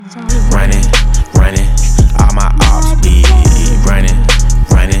running, running. All my ops be running,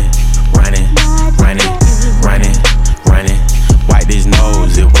 running, running, running, running, running. Wipe his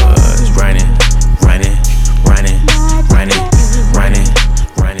nose, it was running, running, running, running, running,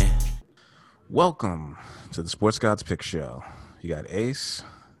 running. Welcome to the Sports Gods Pick Show. You got Ace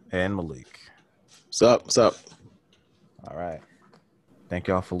and Malik. What's up? What's up? All right. Thank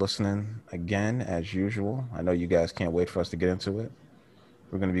y'all for listening again, as usual. I know you guys can't wait for us to get into it.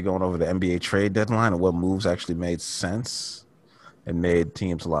 We're going to be going over the NBA trade deadline and what moves actually made sense and made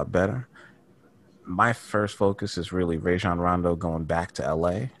teams a lot better. My first focus is really Rajon Rondo going back to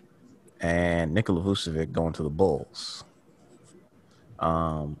LA and Nikola Vucevic going to the Bulls.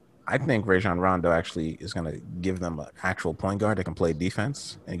 I think Rajon Rondo actually is going to give them an actual point guard that can play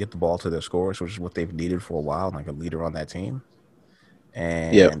defense and get the ball to their scorers, which is what they've needed for a while, like a leader on that team.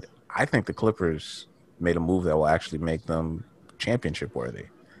 And I think the Clippers made a move that will actually make them championship worthy.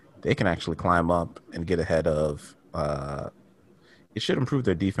 They can actually climb up and get ahead of it should improve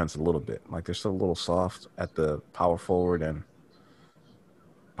their defense a little bit. Like they're still a little soft at the power forward and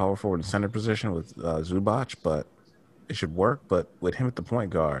center position with Zubac, but it should work. But with him at the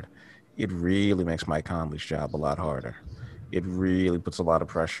point guard, it really makes Mike Conley's job a lot harder. It really puts a lot of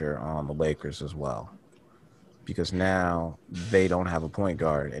pressure on the Lakers as well, because now they don't have a point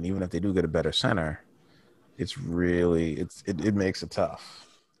guard, and even if they do get a better center, it makes it tough.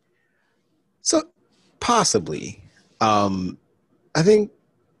 So possibly, I think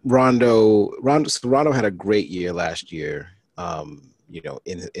Rondo had a great year last year.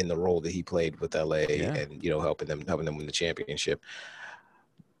 In the role that he played with LA, and helping them win the championship.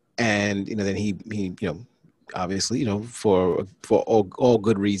 And then he obviously for all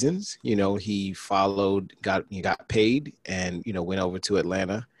good reasons, he got paid and went over to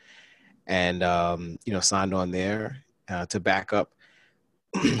Atlanta and signed on there to back up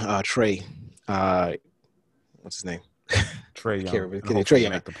Trey. What's his name? Trey Young. Trey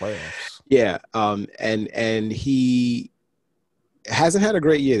Young make the playoffs. Yeah, and he hasn't had a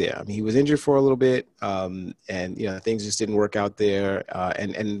great year there. I mean, he was injured for a little bit, and things just didn't work out there.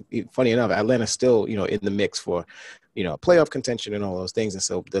 And funny enough, Atlanta's still in the mix for playoff contention and all those things. And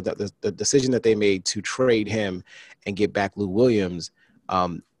so the decision that they made to trade him and get back Lou Williams,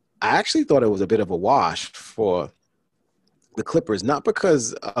 I actually thought it was a bit of a wash for the Clippers, not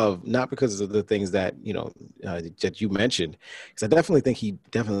because of the things that that you mentioned, because I definitely think he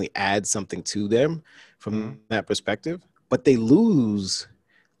definitely adds something to them from that perspective. But they losing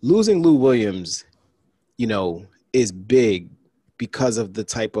Lou Williams, is big because of the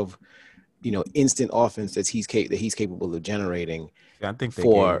type of instant offense that he's capable of generating. Yeah, I think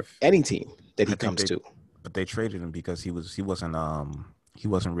for any team that he comes to. But they traded him because he wasn't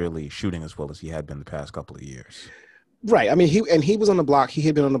really shooting as well as he had been the past couple of years. Right. I mean, he was on the block. He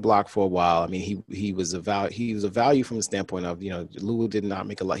had been on the block for a while. I mean, he was a value from the standpoint of, Lou did not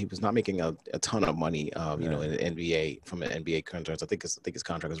make a lot. He was not making a ton of money, in the NBA from an NBA contract. I think his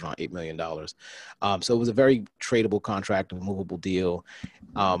contract was around $8 million. So it was a very tradable contract, a movable deal.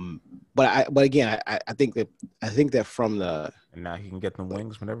 But again, I think that from the, and now he can get the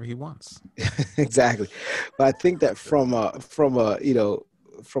wings whenever he wants. Exactly. But I think that from a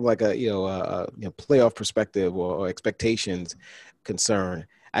playoff perspective or expectations concern,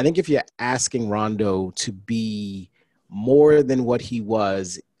 I think if you're asking Rondo to be more than what he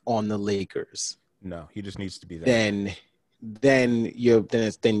was on the Lakers, no, he just needs to be that. Then you're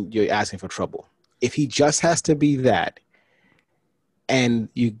asking for trouble. If he just has to be that, and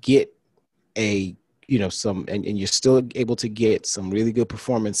you get and you're still able to get some really good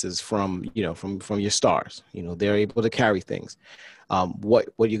performances from your stars, they're able to carry things. What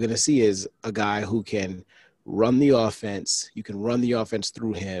you're going to see is a guy who can run the offense. You can run the offense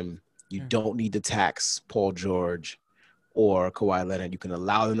through him. You don't need to tax Paul George or Kawhi Leonard. You can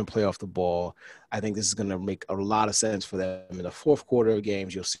allow them to play off the ball. I think this is going to make a lot of sense for them. In the fourth quarter of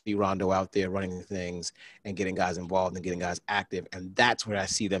games, you'll see Rondo out there running things and getting guys involved and getting guys active. And that's where I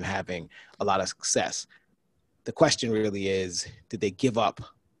see them having a lot of success. The question really is, did they give up,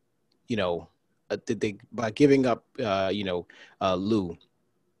 by giving up, Lou,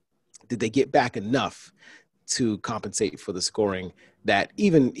 did they get back enough to compensate for the scoring that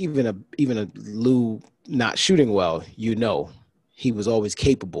even a Lou not shooting well, he was always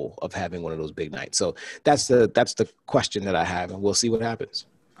capable of having one of those big nights. So that's the question that I have, and we'll see what happens.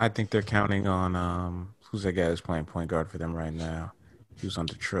 I think they're counting on who's that guy who's playing point guard for them right now? He was on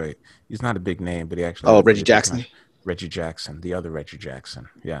Detroit. He's not a big name, but he actually Reggie Jackson. Reggie Jackson, the other Reggie Jackson.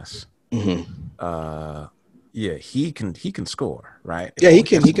 Yes. Mm-hmm. Yeah, he can score, right? He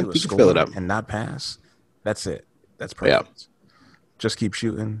can fill it up and not pass. That's it. That's perfect. just keep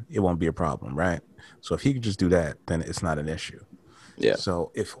shooting, it won't be a problem, right? So if he could just do that, then it's not an issue. Yeah.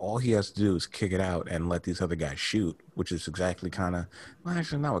 So if all he has to do is kick it out and let these other guys shoot, which is exactly kind of, well,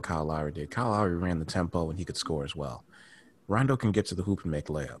 actually not what Kyle Lowry did. Kyle Lowry ran the tempo and he could score as well. Rondo can get to the hoop and make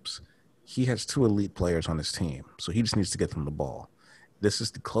layups. He has two elite players on his team, so he just needs to get them the ball. This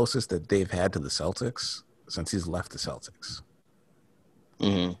is the closest that they've had to the Celtics since he's left the Celtics.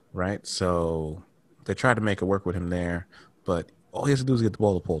 Mm-hmm. Right? So they tried to make it work with him there, but all he has to do is get the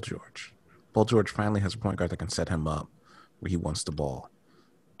ball to Paul George. Paul George finally has a point guard that can set him up where he wants the ball.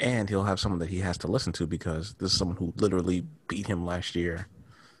 And he'll have someone that he has to listen to because this is someone who literally beat him last year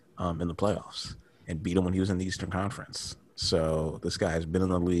in the playoffs and beat him when he was in the Eastern Conference. So this guy has been in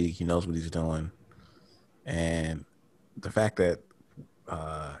the league. He knows what he's doing. And the fact that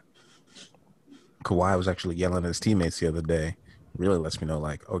Kawhi was actually yelling at his teammates the other day really lets me know,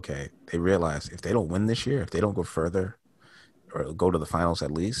 like, okay, they realize if they don't win this year, if they don't go further or go to the finals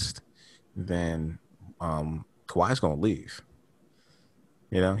at least, then Kawhi's going to leave.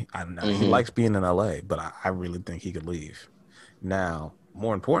 You know, he likes being in LA, but I really think he could leave. Now,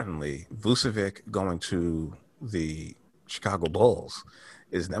 more importantly, Vucevic going to the Chicago Bulls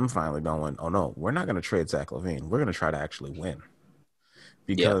is them finally going, oh no, we're not going to trade Zach LaVine. We're going to try to actually win.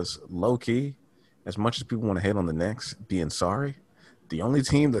 Because low key, as much as people want to hate on the Knicks being sorry, the only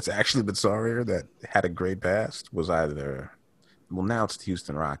team that's actually been sorrier that had a great past was either, well, now it's the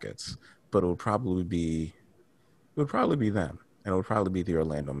Houston Rockets, but it would probably be them. And it would probably be the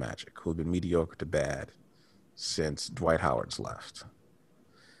Orlando Magic, who have been mediocre to bad since Dwight Howard's left.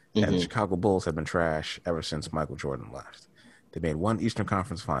 And the Chicago Bulls have been trash ever since Michael Jordan left. They made one Eastern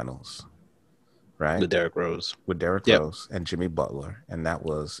Conference Finals, right? With Derrick Rose. Rose and Jimmy Butler. And that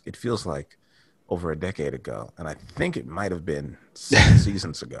was, it feels like, over a decade ago. And I think it might have been 7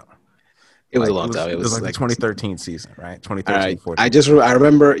 seasons ago. It was a long time. It was like the 2013 season, right? 2013, 14. I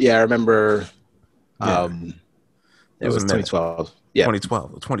remember. Yeah, I remember. It was 2012. Yeah.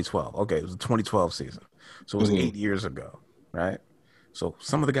 2012. Okay, it was the 2012 season. So it was 8 years ago, right? So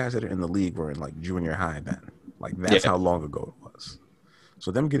some of the guys that are in the league were in like junior high then. Like that's how long ago it was.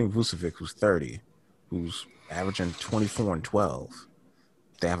 So them getting Vucevic, who's 30, who's averaging 24 and 12,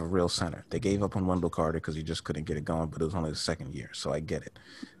 they have a real center. They gave up on Wendell Carter because he just couldn't get it going, but it was only his second year, so I get it.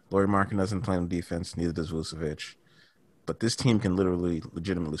 Lauri Markkanen doesn't play on defense, neither does Vucevic. But this team can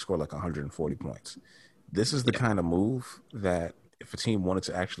legitimately score like 140 points. This is the kind of move that if a team wanted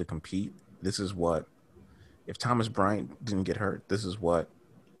to actually compete, this is what, if Thomas Bryant didn't get hurt, this is what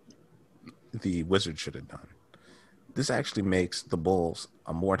the Wizards should have done. This actually makes the Bulls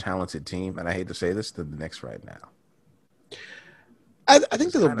a more talented team, and I hate to say this, than the Knicks right now. I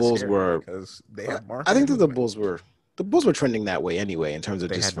think that the Bulls were because they have I think that the Bulls were trending that way anyway in terms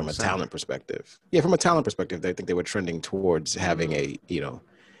of just from a talent perspective. Yeah, from a talent perspective, I think they were trending towards having a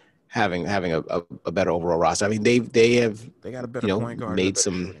having a better overall roster. I mean, they got a better point guard, made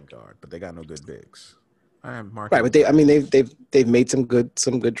some shooting guard, but they got no good bigs. Right, but they've made some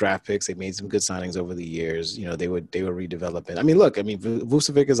good draft picks. They've made some good signings over the years. You know, they were redeveloping. I mean, look,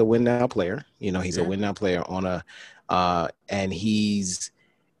 Vucevic is a win now player. You know, he's a win now player on a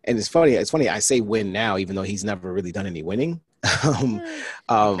and it's funny. I say win now, even though he's never really done any winning.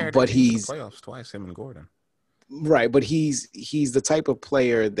 But he's playoffs twice, him and Gordon. Right, but he's the type of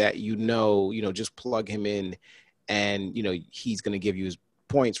player that just plug him in, and he's going to give you his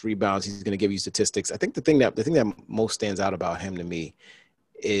points, rebounds. He's going to give you statistics. I think the thing that most stands out about him to me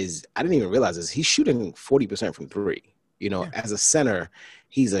is I didn't even realize this. He's shooting 40% from three. As a center,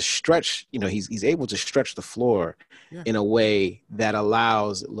 he's a stretch. He's able to stretch the floor in a way that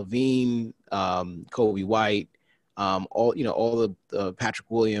allows LaVine, Kobe White, all the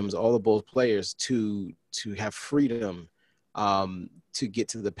Patrick Williams, all the Bulls players to have freedom to get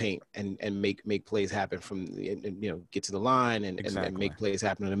to the paint and make plays happen get to the line and make plays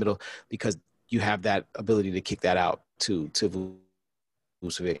happen in the middle, because you have that ability to kick that out to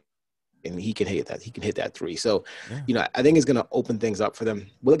Vucevic, and he can hit that three. So, I think it's going to open things up for them.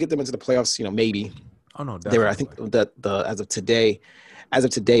 Will it get them into the playoffs? Maybe. Oh no, definitely. I think that as of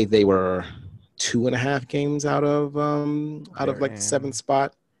today, they were 2.5 games out of like the 7th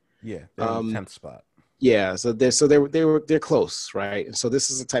spot. Yeah, they're in the 10th spot. Yeah, so they're close, right? And so this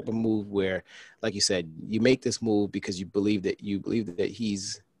is a type of move where, like you said, you make this move because you believe that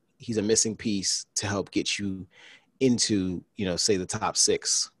he's a missing piece to help get you into, say the top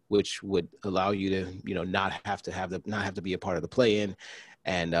 6, which would allow you to, not have to be a part of the play-in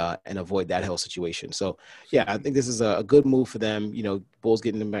and avoid that hell situation. So yeah, I think this is a good move for them. Bulls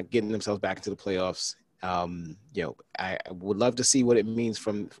getting themselves back into the playoffs. I would love to see what it means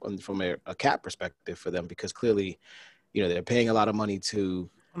from a cap perspective for them, because clearly they're paying a lot of money to.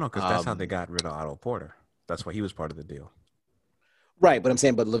 No, because that's how they got rid of Otto Porter. That's why he was part of the deal. Right, but I'm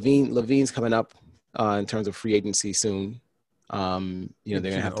saying, Levine's coming up in terms of free agency soon. They're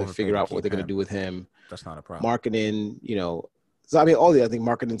gonna have to figure out what they're gonna do with him. That's not a problem. Marketing, so I mean, I think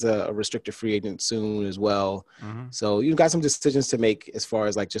marketing's a restricted free agent soon as well. Mm-hmm. So you've got some decisions to make as far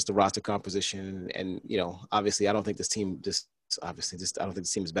as like just the roster composition, and obviously, I don't think this team I don't think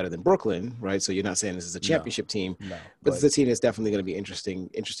this team is better than Brooklyn, right? So you're not saying this is a championship team, but it's a team that's definitely going to be interesting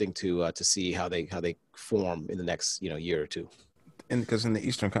to see how they form in the next year or two. And because in the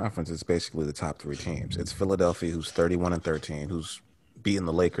Eastern Conference, it's basically the top three teams. It's Philadelphia, who's 31-13, who's beating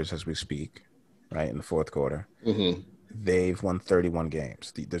the Lakers as we speak, right, in the fourth quarter. Mm-hmm. They've won 31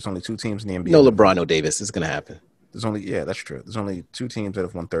 games. There's only two teams in the NBA. No LeBron, no Davis. It's going to happen. That's true. There's only two teams that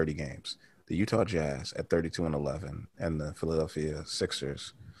have won 30 games. The Utah Jazz at 32-11 and the Philadelphia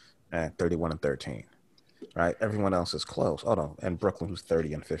Sixers at 31-13, right? Everyone else is close. Oh, no. And Brooklyn, who's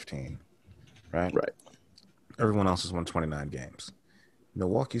 30-15, right? Right. Everyone else has won 29 games.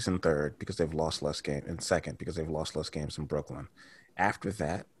 Milwaukee's in third because they've lost less games, in second because they've lost less games than Brooklyn. After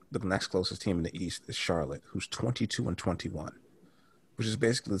that, the next closest team in the East is Charlotte, who's 22-21, which is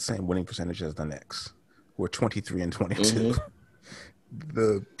basically the same winning percentage as the Knicks, who are 23-22. Mm-hmm.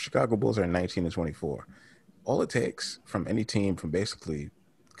 The Chicago Bulls are 19-24. All it takes from any team from basically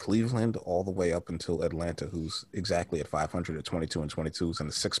Cleveland all the way up until Atlanta, who's exactly at 500 at 22-22, is in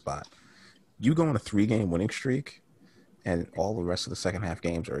the sixth spot. You go on a 3-game winning streak, and all the rest of the second half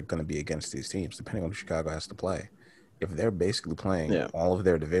games are going to be against these teams, depending on who Chicago has to play. If they're basically playing all of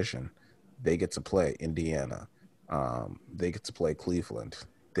their division, they get to play Indiana. They get to play Cleveland.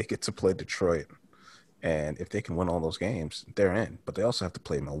 They get to play Detroit. And if they can win all those games, they're in. But they also have to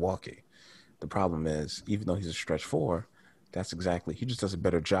play Milwaukee. The problem is, even though he's a stretch four, he just does a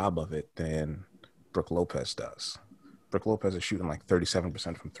better job of it than Brook Lopez does. Brook Lopez is shooting like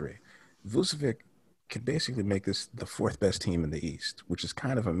 37% from three. Vucevic can basically make this the fourth best team in the East, which is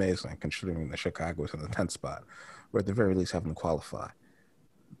kind of amazing considering that Chicago is in the 10th spot, or at the very least have them qualify.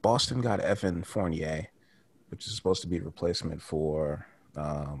 Boston got Evan Fournier, which is supposed to be a replacement for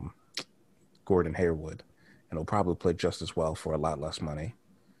Gordon Hayward, and he'll probably play just as well for a lot less money.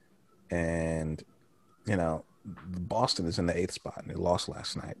 And, Boston is in the 8th spot, and they lost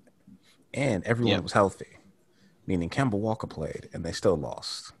last night. And everyone was healthy, meaning Kemba Walker played, and they still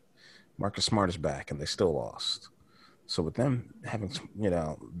lost. Marcus Smart is back, and they still lost. So with them having,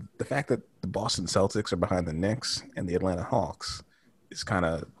 the fact that the Boston Celtics are behind the Knicks and the Atlanta Hawks is kind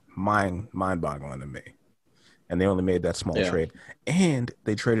of mind-boggling to me. And they only made that small trade. And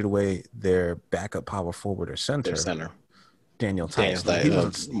they traded away their backup power forward or center. Daniel Tice. He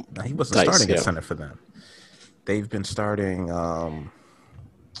wasn't starting at center for them. They've been starting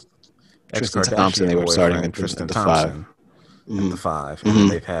Tristan Thompson. They were starting at Tristan the Thompson. 5. In the 5. And then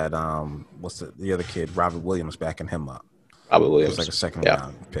they've had what's the other kid, Robert Williams, backing him up. Robert Williams. It was like a second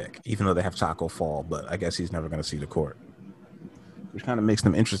round pick, even though they have Taco Fall, but I guess he's never going to see the court. Which kind of makes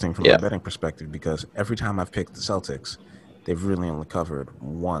them interesting from a betting perspective, because every time I've picked the Celtics, they've really only covered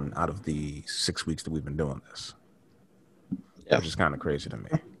 1 out of the 6 weeks that we've been doing this. Which is kind of crazy to me.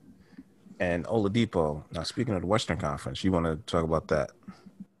 And Oladipo, now speaking of the Western Conference, you want to talk about that?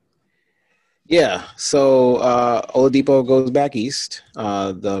 Yeah, so Oladipo goes back east.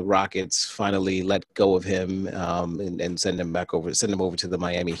 The Rockets finally let go of him and send him over to the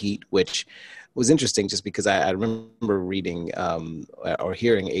Miami Heat, which was interesting just because I remember reading or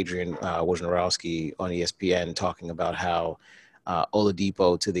hearing Adrian Wojnarowski on ESPN talking about how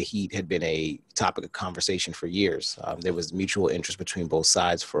Oladipo to the Heat had been a topic of conversation for years. There was mutual interest between both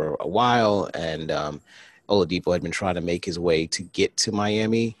sides for a while, and Oladipo had been trying to make his way to get to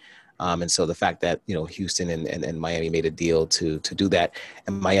Miami. And so the fact that, Houston and Miami made a deal to do that,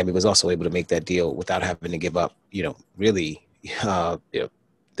 and Miami was also able to make that deal without having to give up, really,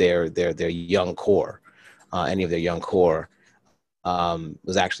 their young core, any of their young core,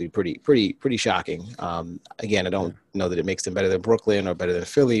 was actually pretty shocking. Again, I don't know that it makes them better than Brooklyn or better than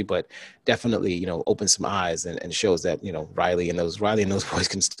Philly, but definitely, opens some eyes and shows that, Riley and those boys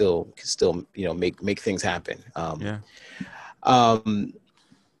can still make things happen.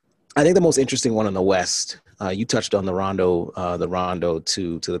 I think the most interesting one in the West, you touched on the Rondo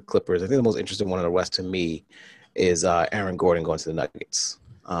to the Clippers. I think the most interesting one in the West to me is Aaron Gordon going to the Nuggets.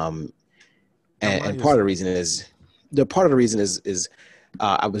 And part of the reason is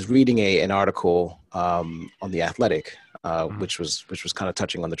I was reading an article on The Athletic, which was kind of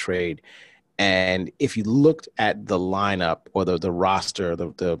touching on the trade, And if you looked at the lineup or the roster,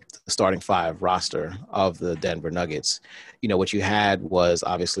 the starting five roster of the Denver Nuggets, what you had was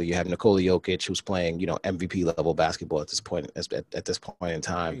obviously you have Nikola Jokic, who's playing, MVP level basketball at this point in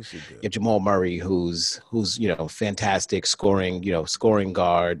time. You have Jamal Murray, who's fantastic scoring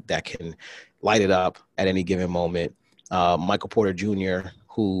guard that can light it up at any given moment. Michael Porter Jr.,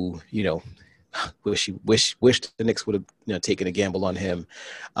 who wish the Knicks would have taken a gamble on him.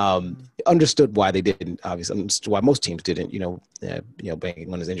 Understood why they didn't. Obviously, understood why most teams didn't.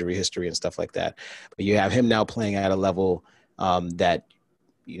 Banking on his injury history and stuff like that. But you have him now playing at a level that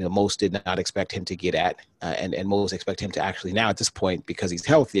most did not expect him to get at, and most expect him to actually now at this point, because he's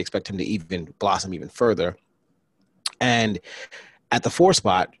healthy, expect him to even blossom even further. And at the 4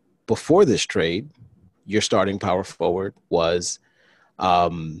 spot before this trade, your starting power forward was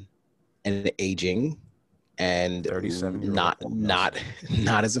an aging and not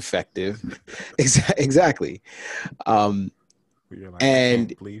as effective. Exactly. You're like, and I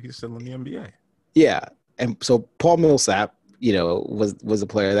can't believe he's still in the NBA. Yeah. And so Paul Millsap, was a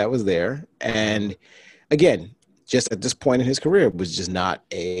player that was there. And again, just at this point in his career, was just not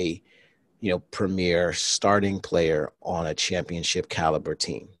a, premier starting player on a championship caliber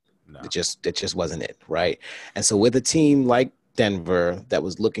team. No. It just wasn't it. Right. And so with a team like Denver that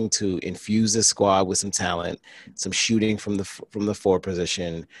was looking to infuse the squad with some talent, some shooting from the 4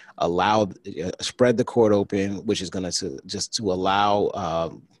 position, spread the court open, which is going to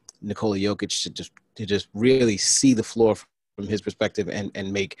allow Nikola Jokic to just really see the floor from his perspective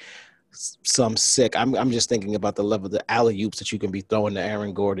and make some sick. I'm just thinking about the level of the alley-oops that you can be throwing to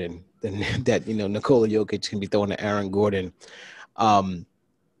Aaron Gordon, that Nikola Jokic can be throwing to Aaron Gordon.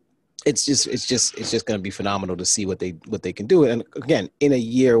 It's just going to be phenomenal to see what they can do. And again, in a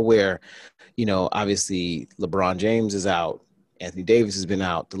year where, obviously LeBron James is out, Anthony Davis has been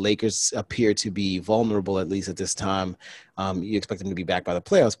out, the Lakers appear to be vulnerable, at least at this time. You expect them to be back by the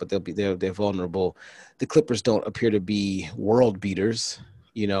playoffs, but they're vulnerable. The Clippers don't appear to be world beaters,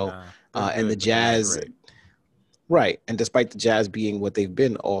 and the Jazz. Right. And despite the Jazz being what they've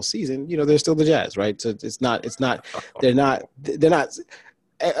been all season, they're still the Jazz, right? So they're not.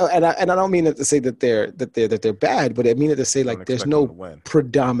 And I don't mean it to say that they're bad, but I mean it to say like there's no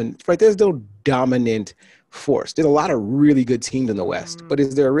predominant, right? There's no dominant force. There's a lot of really good teams in the West, but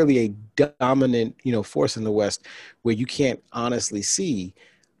is there really a dominant, force in the West where you can't honestly see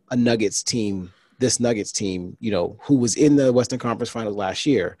this Nuggets team, who was in the Western Conference Finals last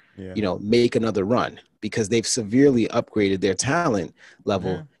year, make another run because they've severely upgraded their talent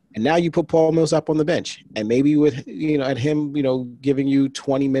level. Yeah. And now you put Paul Millsap on the bench, and maybe with, at him, giving you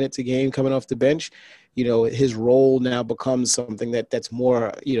 20 minutes a game coming off the bench, his role now becomes something that's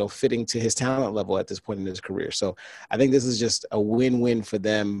more, fitting to his talent level at this point in his career. So I think this is just a win-win for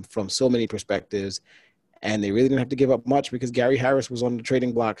them from so many perspectives. And they really didn't have to give up much because Gary Harris has been on the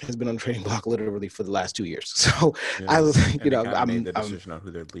trading block literally for the last 2 years. So I was, I made the decision on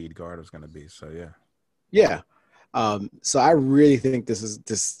who their lead guard was going to be. So yeah. Yeah. So I really think this is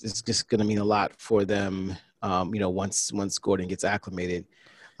just going to mean a lot for them, once Gordon gets acclimated.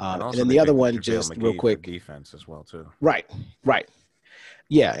 And then the other one, just real quick, defense as well too. Right.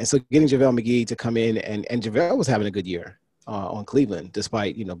 Yeah, and so getting JaVale McGee to come in, and JaVale was having a good year on Cleveland,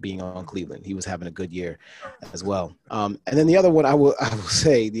 despite being on Cleveland, he was having a good year as well. And then the other one, I will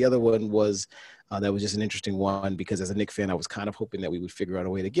say, the other one was. That was just an interesting one because as a Knicks fan, I was kind of hoping that we would figure out a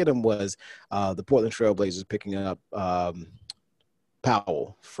way to get him, was the Portland Trail Blazers picking up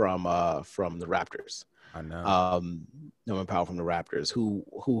Powell from the Raptors. I know. Norman Powell from the Raptors, who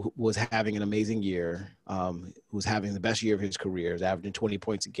was having an amazing year, who was having the best year of his career, is averaging 20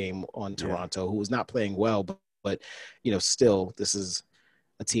 points a game on Toronto, who was not playing well, but still, this is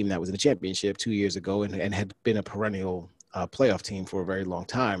a team that was in the championship 2 years ago and had been a perennial playoff team for a very long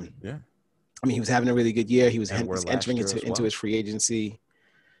time. Yeah. I mean, he was having a really good year. He was entering into his free agency.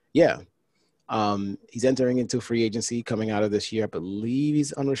 Yeah. He's entering into free agency coming out of this year. I believe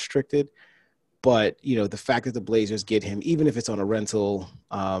he's unrestricted. But, the fact that the Blazers get him, even if it's on a rental,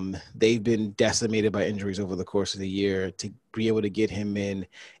 they've been decimated by injuries over the course of the year. To be able to get him in,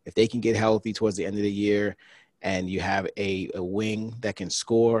 if they can get healthy towards the end of the year, and you have a wing that can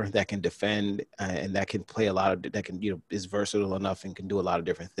score, that can defend, and that can play is versatile enough and can do a lot of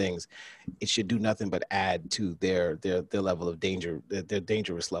different things, it should do nothing but add to their level of danger, their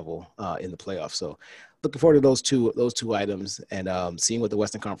dangerous level in the playoffs. So looking forward to those two items and seeing what the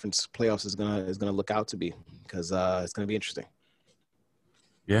Western Conference playoffs is gonna look out to be, because it's gonna be interesting.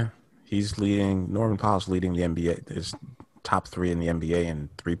 Yeah, Norman Powell's leading the NBA. There's top 3 in the NBA in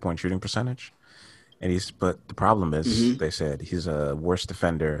 3-point shooting percentage. But the problem is, they said he's a worse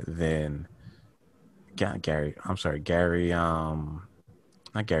defender than Gary. I'm sorry, Gary.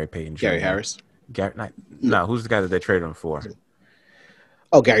 Not Gary Payton Jr. Gary Harris. No, who's the guy that they traded him for?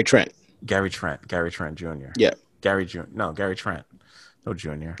 Oh, Gary Trent. Gary Trent Jr. Yeah. Gary Trent. No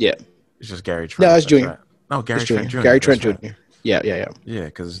Jr. Yeah. It's just Gary Trent. No, it's Jr. Right. No, Gary Jr. Trent Jr. Gary Trent That's Jr. Right. Yeah. Yeah,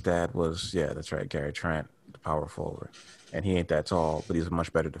 because his dad was, that's right, Gary Trent, the power forward. And he ain't that tall, but he's a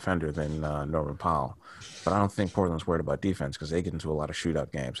much better defender than Norman Powell. But I don't think Portland's worried about defense because they get into a lot of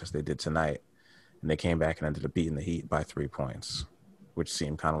shootout games, as they did tonight. And they came back and ended up beating the Heat by 3 points, which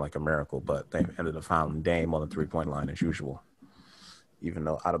seemed kind of like a miracle. But they ended up fouling Dame on the three-point line as usual, even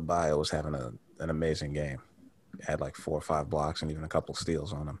though Adebayo was having an amazing game. Had like 4 or 5 blocks and even a couple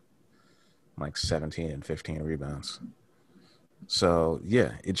steals on him, like 17 and 15 rebounds. So,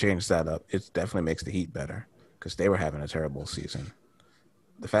 yeah, it changed that up. It definitely makes the Heat better because they were having a terrible season.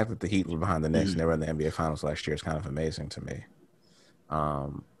 The fact that the Heat were behind the Knicks and they were in the NBA Finals last year is kind of amazing to me.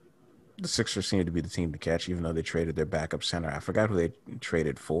 The Sixers seemed to be the team to catch, even though they traded their backup center. I forgot who they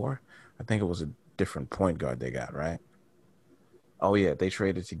traded for. I think it was a different point guard they got, right? Oh, yeah, they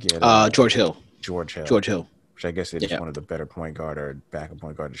traded to get George Hill. George Hill. Which I guess they just wanted a better point guard or backup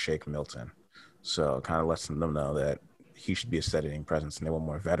point guard to Shake Milton. So it kind of lets them know that he should be a steadying presence, and they want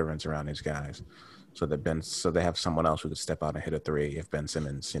more veterans around these guys. So they have someone else who could step out and hit a three if Ben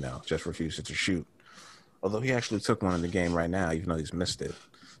Simmons, just refuses to shoot. Although he actually took one in the game right now, even though he's missed it.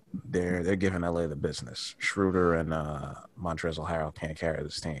 They're giving LA the business. Schroeder and Montrezl Harrell can't carry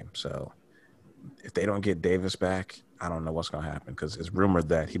this team. So if they don't get Davis back, I don't know what's going to happen because it's rumored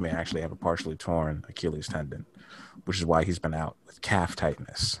that he may actually have a partially torn Achilles tendon, which is why he's been out with calf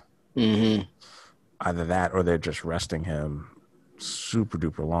tightness. Mm-hmm. Either that or they're just resting him super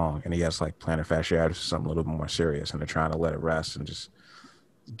duper long and he has like plantar fasciitis or something a little bit more serious and they're trying to let it rest and just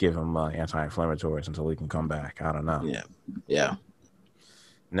give him anti-inflammatories until he can come back. I don't know. Yeah.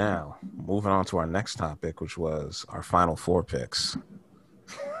 Now, moving on to our next topic, which was our final 4 picks.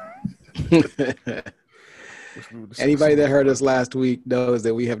 Anybody that heard us last week knows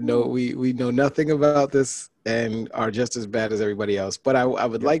that we know nothing about this and are just as bad as everybody else. But I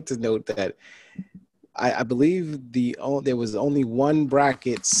would like to note that I believe there was only one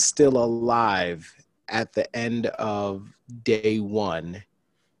bracket still alive at the end of day 1,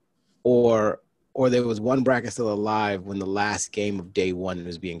 or there was one bracket still alive when the last game of day 1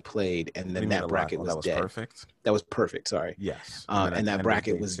 was being played, and then that bracket was dead. Perfect? That was perfect. Sorry. Yes. And that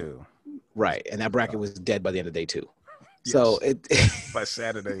bracket was right, and that bracket was dead by the end of day 2. Yes. So by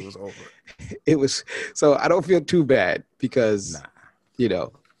Saturday it was over. It was so I don't feel too bad because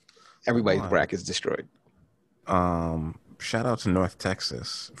everybody's bracket's destroyed. Shout out to North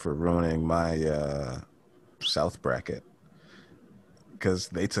Texas for ruining my South bracket. Because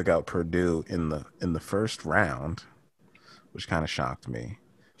they took out Purdue in the first round, which kind of shocked me.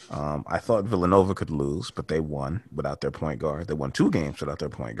 I thought Villanova could lose, but they won without their point guard. They won 2 games without their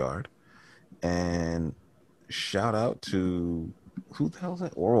point guard. And shout out to, who the hell is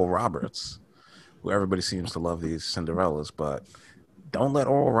that? Oral Roberts, who everybody seems to love these Cinderellas, but don't let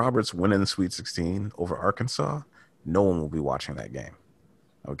Oral Roberts win in the Sweet 16 over Arkansas. No one will be watching that game.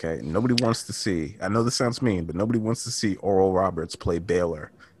 Okay, nobody wants to see. I know this sounds mean, but nobody wants to see Oral Roberts play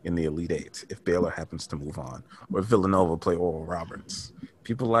Baylor in the Elite Eight if Baylor happens to move on, or Villanova play Oral Roberts.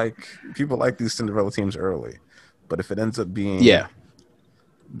 People like these Cinderella teams early, but if it ends up being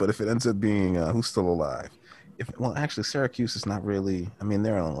who's still alive? Actually, Syracuse is not really. I mean,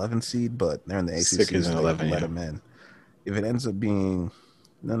 they're an 11 seed, but they're in the ACC. So 11, let them in. If it ends up being,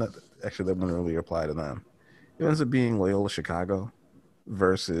 actually that wouldn't really apply to them. If it ends up being Loyola Chicago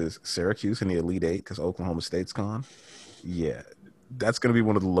versus Syracuse in the Elite Eight because Oklahoma State's gone, that's going to be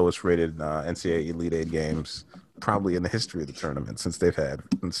one of the lowest rated NCAA Elite Eight games probably in the history of the tournament since they've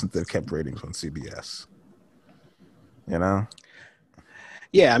kept ratings on CBS.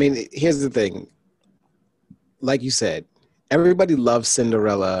 Yeah, I mean, here's the thing. Like you said, everybody loves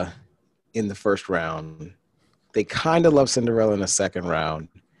Cinderella in the first round. They kind of love Cinderella in the second round.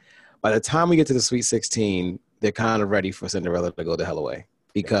 By the time we get to the Sweet 16, they're kind of ready for Cinderella to go the hell away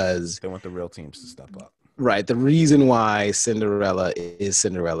because they want the real teams to step up. Right. The reason why Cinderella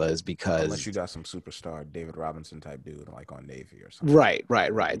is because unless you got some superstar David Robinson type dude like on Navy or something. Right.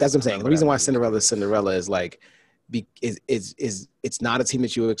 That's what I'm saying. The reason why Cinderella is like it's not a team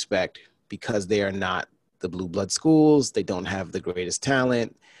that you expect because they are not the blue blood schools. They don't have the greatest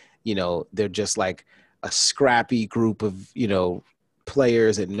talent. They're just like a scrappy group of,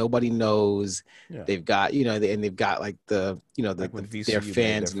 players that nobody knows. Yeah. They've got, and they've got like their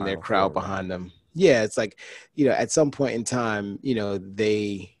fans and their crowd behind them. Yeah, it's like, at some point in time,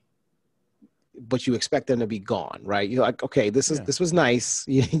 but you expect them to be gone, right? You're like, okay, this was nice.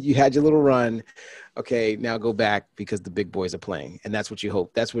 You had your little run. Okay, now go back because the big boys are playing, and that's what you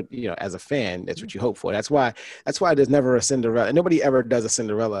hope. That's what, as a fan, that's what you hope for. That's why there's never a Cinderella. Nobody ever does a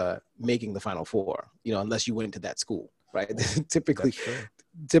Cinderella making the Final Four, unless you went to that school, right? typically,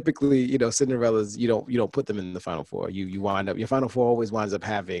 Cinderellas, you don't put them in the Final Four. You wind up, your Final Four always winds up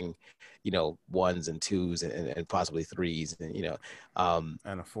having, ones and twos and possibly threes, and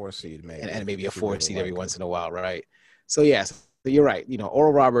and a 4 seed maybe, and maybe a 4 really seed every once in a while, right? So yes, you're right.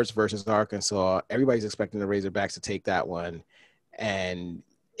 Oral Roberts versus Arkansas. Everybody's expecting the Razorbacks to take that one, and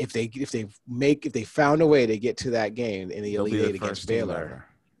if they found a way to get to that game in the Elite Eight against Baylor,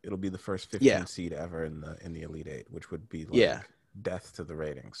 it'll be the first 15 seed ever in the Elite Eight, which would be death to the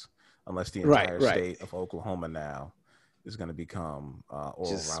ratings, unless the entire state of Oklahoma now is going to become Oral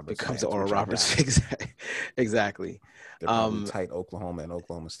Roberts. Becomes Oral Roberts. Exactly. They're probably tight. Oklahoma and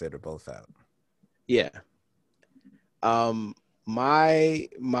Oklahoma State are both out. Yeah. My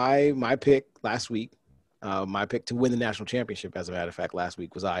pick last week, my pick to win the national championship, as a matter of fact, last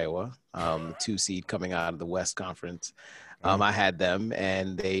week was Iowa, the 2 seed coming out of the West Conference. I had them,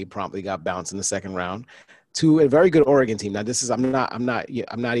 and they promptly got bounced in the second round to a very good Oregon team. Now, this is I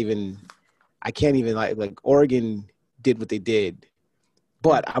can't even like Oregon did what they did,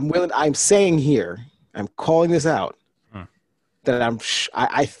 but I'm saying here, I'm calling this out, that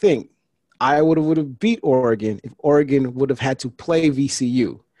I think I would have beat Oregon if Oregon would have had to play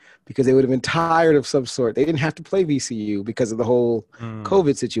VCU, because they would have been tired of some sort. They didn't have to play VCU because of the whole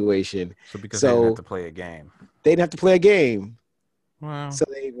COVID situation. So they didn't have to play a game. They didn't have to play a game. Wow. So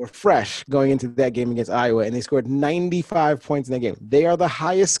they were fresh going into that game against Iowa, and they scored 95 points in that game. They are the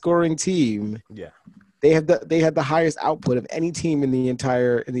highest scoring team. Yeah. They had the highest output of any team in the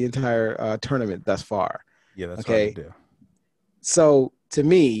entire tournament thus far. Yeah, that's hard to do. So to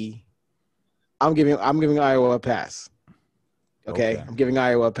me, I'm giving Iowa a pass. Okay? I'm giving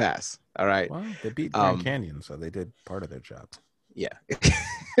Iowa a pass. All right. Well, they beat Grand Canyon, so they did part of their job. Yeah.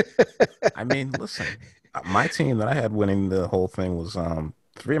 I mean, listen, my team that I had winning the whole thing was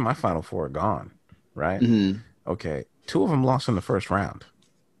 3 of my Final Four are gone, right? Mm-hmm. Okay, 2 of them lost in the first round.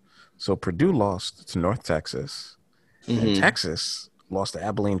 So Purdue lost to North Texas, and Texas lost to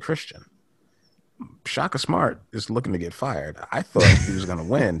Abilene Christian. Shaka Smart is looking to get fired. I thought he was going to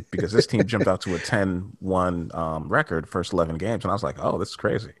win because this team jumped out to a 10-1 record first 11 games, and I was like, "Oh, this is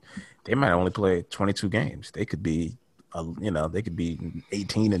crazy. They might only play 22 games. They could be, they could be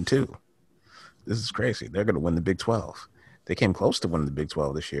 18-2. This is crazy. They're going to win the Big 12. They came close to winning the Big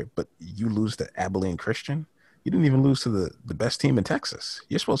 12 this year, but you lose to Abilene Christian. You didn't even lose to the best team in Texas.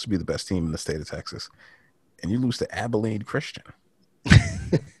 You're supposed to be the best team in the state of Texas, and you lose to Abilene Christian."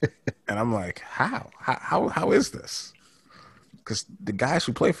 And I'm like, how is this? Because the guys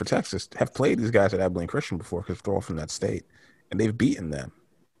who play for Texas have played these guys at Abilene Christian before, because they're all from that state, and they've beaten them,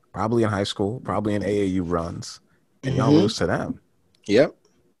 probably in high school, probably in AAU runs, and y'all lose to them. Yep.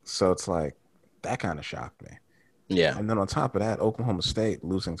 So it's like, that kind of shocked me. Yeah. And then on top of that, Oklahoma State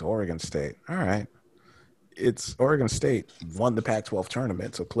losing to Oregon State. All right. It's Oregon State won the Pac-12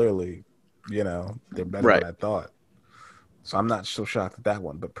 tournament, so clearly, they're better than I thought. So I'm not so shocked at that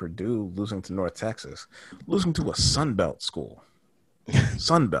one. But Purdue losing to North Texas, losing to a Sun Belt school.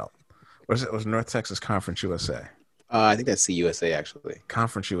 Sun Belt. It was North Texas Conference USA. I think that's CUSA, actually.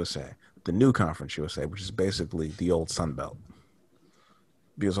 Conference USA. The new Conference USA, which is basically the old Sun Belt.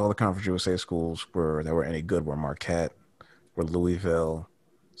 Because all the Conference USA schools that were any good were Marquette, were Louisville,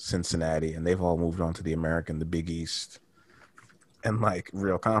 Cincinnati, and they've all moved on to the American, the Big East, and like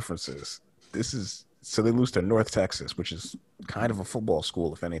real conferences. So they lose to North Texas, which is kind of a football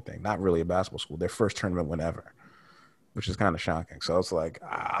school, if anything, not really a basketball school. Their first tournament win ever, which is kind of shocking. So it's like,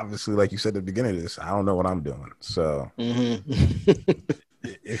 obviously, like you said at the beginning of this, I don't know what I'm doing. So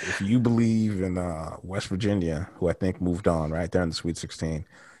if you believe in West Virginia, who I think moved on, right? They're in the Sweet 16.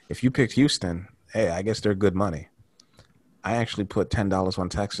 If you picked Houston, hey, I guess they're good money. I actually put $10 on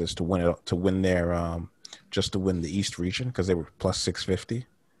Texas to win just to win the East region, because they were plus 650.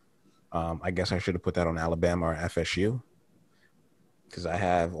 I guess I should have put that on Alabama or FSU, because I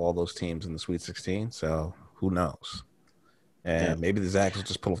have all those teams in the Sweet 16. So who knows? And maybe the Zags will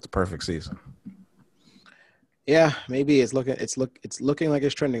just pull off the perfect season. Yeah, maybe it's looking like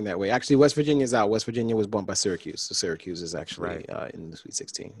it's trending that way. Actually, West Virginia's out. West Virginia was bumped by Syracuse, so Syracuse is actually in the Sweet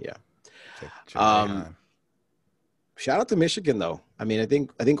 16. Yeah. Shout out to Michigan, though. I mean, I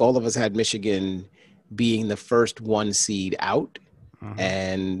think all of us had Michigan being the first 1 seed out,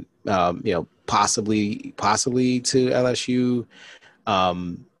 and possibly to LSU.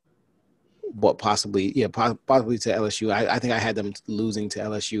 what possibly to LSU. I think I had them losing to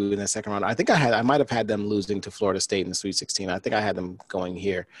LSU in the second round. I might have had them losing to Florida State in the Sweet 16. I think I had them going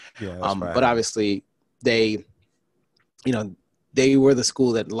here. Yeah, that's But obviously they were the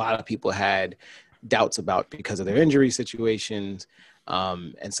school that a lot of people had doubts about because of their injury situations.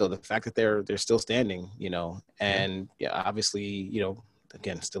 And so the fact that they're still standing, and obviously,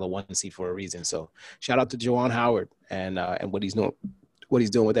 again, still a 1 seed for a reason. So shout out to Juwan Howard and what he's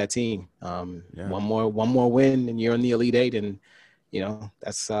doing with that team. One more win and you're in the Elite Eight, and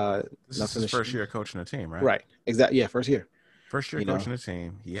that's this is his first year coaching a team, right? Right. Exactly. Yeah, first year coaching a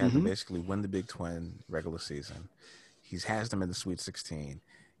team. He had to basically win the Big 12 regular season. He has them in the Sweet 16.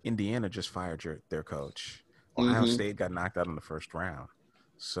 Indiana just fired their coach. Ohio State got knocked out in the first round.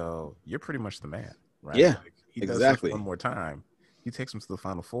 So you're pretty much the man, right? Yeah, he does this one more time. He takes them to the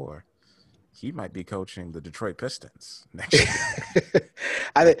Final Four. He might be coaching the Detroit Pistons next year.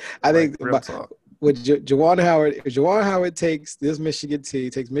 I think with Juwan Howard takes this Michigan team,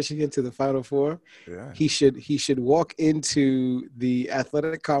 takes Michigan to the Final Four. Yeah. He should walk into the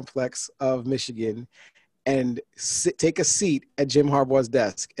athletic complex of Michigan and take a seat at Jim Harbaugh's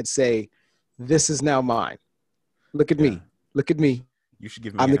desk and say, "This is now mine. Look at me. Look at me. You should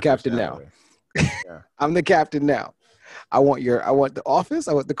give me. I'm the captain now. I'm the captain now. I want the office.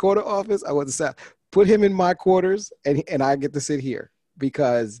 I want the corner office. I want the staff. Put him in my quarters, and I get to sit here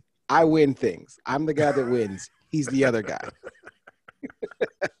because I win things. I'm the guy that wins. He's the other guy."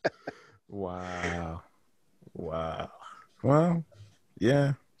 Wow. Well,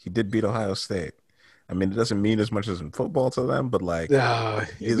 yeah, he did beat Ohio State. I mean, it doesn't mean as much as in football to them, but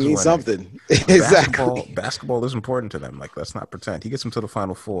it means something. Exactly. Basketball is important to them. Let's not pretend. He gets them to the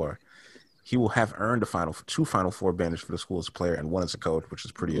Final Four. He will have earned two Final Four banners for the school as a player and one as a coach, which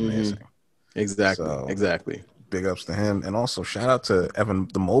is pretty amazing. Exactly. So, exactly. Big ups to him. And also shout out to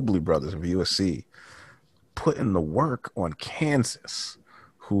the Mobley brothers of USC, putting the work on Kansas,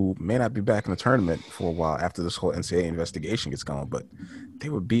 who may not be back in the tournament for a while after this whole NCAA investigation gets going, but they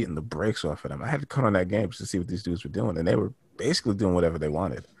were beating the brakes off of them. I had to cut on that game just to see what these dudes were doing, and they were basically doing whatever they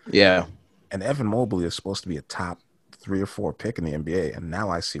wanted. Yeah. And Evan Mobley is supposed to be a top 3 or 4 pick in the NBA, and now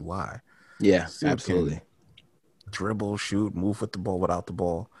I see why. Yeah, absolutely. Dribble, shoot, move with the ball, without the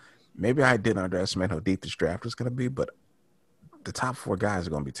ball. Maybe I didn't underestimate how deep this draft was going to be, but the top 4 guys are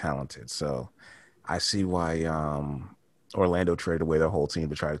going to be talented. So I see why Orlando traded away their whole team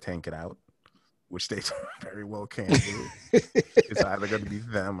to try to tank it out, which they very well can do. It's either going to be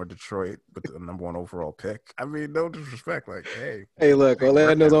them or Detroit with the number 1 overall pick. I mean, no disrespect. Hey, look,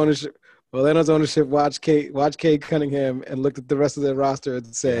 Orlando's ownership watched Cade Cunningham and looked at the rest of their roster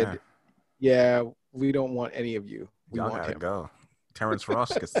and said, "Yeah, we don't want any of you. Y'all gotta go." Terrence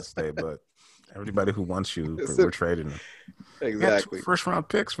Ross gets to stay, but everybody who wants you, we're trading them. Exactly. 2 first-round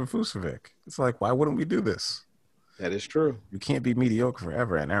picks from Vucevic. It's why wouldn't we do this? That is true. You can't be mediocre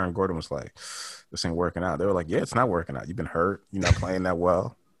forever. And Aaron Gordon was like, "This ain't working out." They were like, "Yeah, it's not working out. You've been hurt. You're not playing that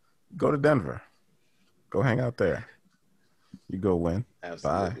well. Go to Denver. Go hang out there. You go win."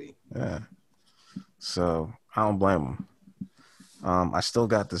 Absolutely. Bye. Yeah. So I don't blame them. I still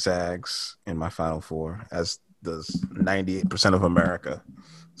got the Zags in my Final Four, as does 98% of America.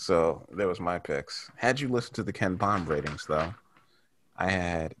 So there was my picks. Had you listened to the Ken Pom ratings, though, I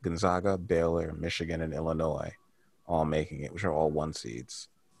had Gonzaga, Baylor, Michigan, and Illinois all making it, which are all 1 seeds.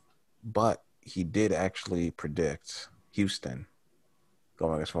 But he did actually predict Houston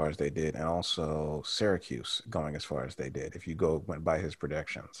going as far as they did, and also Syracuse going as far as they did, if you went by his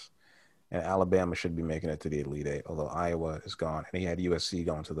predictions. And Alabama should be making it to the Elite Eight, although Iowa is gone. And he had USC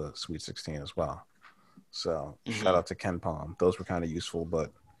going to the Sweet 16 as well. So shout out to Ken Pom. Those were kind of useful,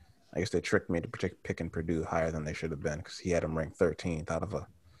 but I guess they tricked me to picking Purdue higher than they should have been, because he had them ranked 13th out of the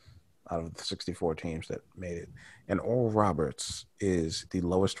 64 teams that made it. And Oral Roberts is the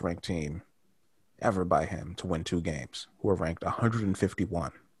lowest ranked team ever by him to win 2 games, who are ranked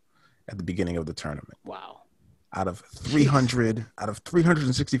 151 at the beginning of the tournament. Wow. Out of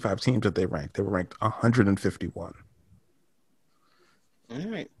 365 teams that they were ranked 151. All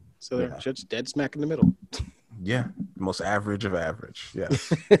right. So they're just dead smack in the middle. Yeah. Most average of average.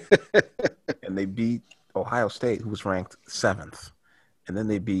 Yes. And they beat Ohio State, who was ranked 7th. And then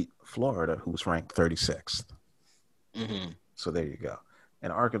they beat Florida, who was ranked 36th. So there you go.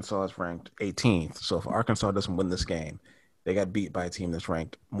 And Arkansas is ranked 18th. So if Arkansas doesn't win this game, they got beat by a team that's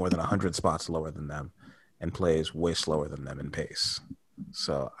ranked more than 100 spots lower than them and plays way slower than them in pace.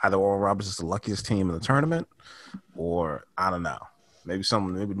 So either Oral Roberts is the luckiest team in the tournament, or I don't know. Maybe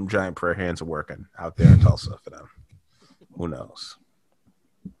them giant prayer hands are working out there in Tulsa for them. Who knows?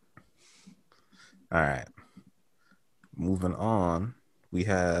 All right. Moving on. We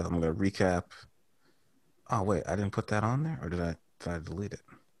have. I'm going to recap. Oh wait, I didn't put that on there, or did I delete it?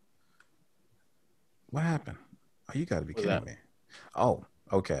 What happened? Oh, you got to be kidding me. Oh,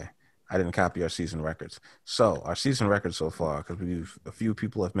 okay. I didn't copy our season records. So our season records so far, because a few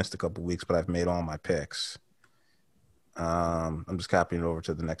people have missed a couple weeks, but I've made all my picks. I'm just copying it over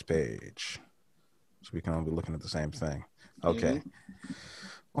to the next page, so we can all be looking at the same thing. Okay. Mm-hmm.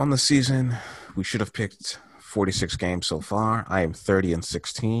 On the season, we should have picked 46 games so far. I am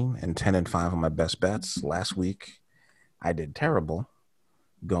 30-16 and 10-5 on my best bets. Last week, I did terrible,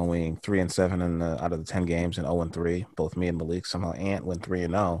 going 3-7 out of the 10 games and 0-3. Both me and Malik. Somehow Ant went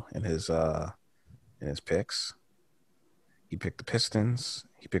 3-0 in his picks. He picked the Pistons,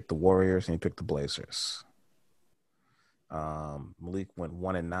 he picked the Warriors, and he picked the Blazers. Malik went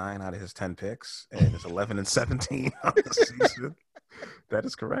 1-9 out of his 10 picks and is 11-17 on the season. That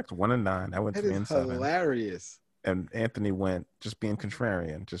is correct. 1-9. I went 3-7. Hilarious. And Anthony went just being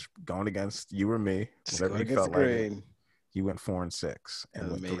contrarian, just going against you or me, just whatever he felt like. It. He went 4-6 and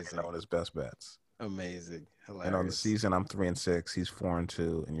went 3-0 on his best bets. Amazing. Hilarious. And on the season, I'm 3-6. He's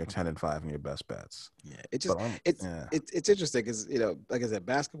 4-2, and you're 10-5 in your best bets. Yeah, it's interesting because like I said,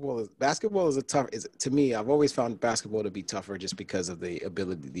 basketball is to me. I've always found basketball to be tougher just because of the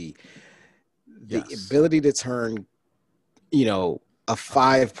ability, the ability to turn, a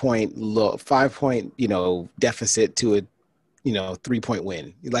 5 point deficit to a 3-point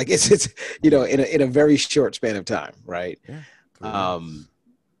win. Like it's in a very short span of time, right? Yeah.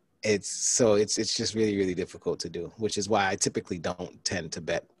 It's just really, really difficult to do, which is why I typically don't tend to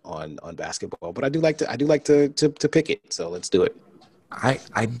bet on basketball, but I do like to pick it. So let's do it.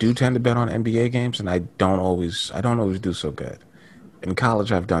 I do tend to bet on NBA games, and I don't always do so good. In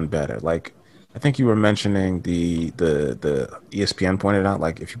college, I've done better. Like I think you were mentioning the ESPN pointed out,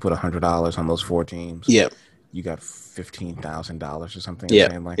 like if you put $100 on those 4 teams, you got $15,000 or something.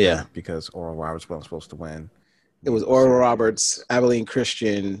 That because Oral Roberts wasn't supposed to win. It was Oral Roberts, Abilene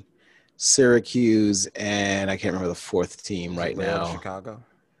Christian, Syracuse, and I can't remember the 4th team right now. Chicago?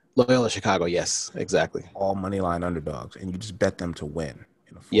 Loyola Chicago, yes, exactly. All money line underdogs, and you just bet them to win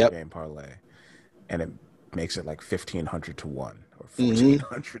in a 4-game parlay, and it makes it like 1,500 to 1 or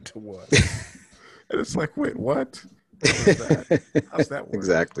 1,400 to 1. And it's like, wait, what? How's that work?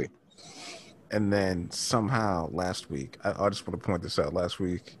 Exactly. And then somehow last week, I just want to point this out. Last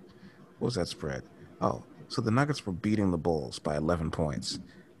week, what was that spread? Oh, so the Nuggets were beating the Bulls by 11 points.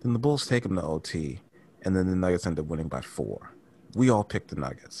 Then the Bulls take them to OT, and then the Nuggets end up winning by 4. We all picked the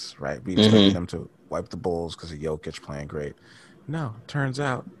Nuggets, right? We expected them to wipe the Bulls because of Jokic playing great. No, turns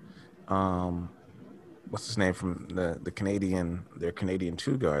out, what's his name from the Canadian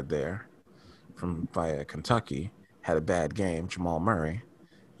 2 guard there, from via Kentucky, had a bad game. Jamal Murray.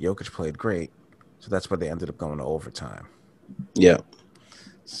 Jokic played great, so that's where they ended up going to overtime. Yeah.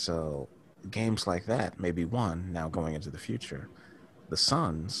 So games like that may be won now going into the future. The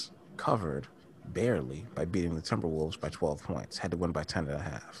Suns covered barely by beating the Timberwolves by 12 points. Had to win by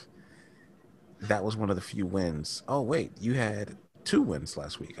 10.5. That was one of the few wins. Oh, wait, you had 2 wins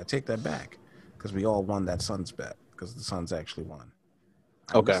last week. I take that back because we all won that Suns bet because the Suns actually won.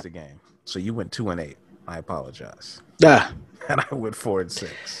 I missed the game. So you went 2-8. I apologize. And I went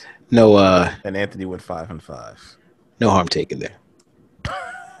 4-6. No. And Anthony went 5-5. No harm taken there.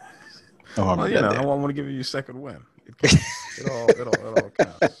 No harm well, there. I want to give you your second win. It all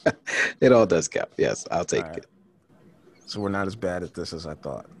counts. It all does count. Yes, I'll take it. So we're not as bad at this as I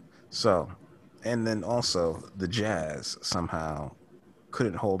thought. So, and then also the Jazz somehow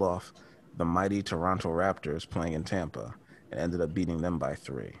couldn't hold off the mighty Toronto Raptors playing in Tampa and ended up beating them by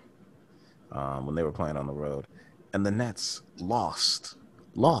 3 when they were playing on the road. And the Nets lost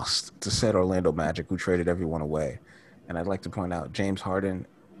to said Orlando Magic, who traded everyone away. And I'd like to point out James Harden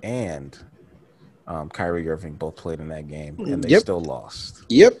and Kyrie Irving both played in that game, and they still lost.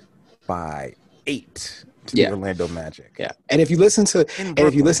 By 8 to the Orlando Magic. Yeah, and if you listen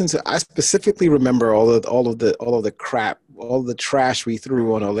to, I specifically remember all of the crap, all the trash we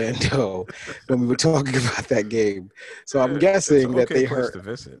threw on Orlando when we were talking about that game. So I'm guessing that they heard. To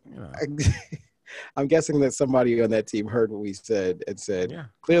visit, I'm guessing that somebody on that team heard what we said and said,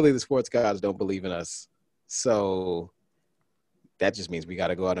 clearly the sports gods don't believe in us. So that just means we got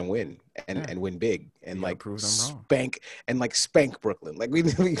to go out and win and win big and spank Brooklyn. Like we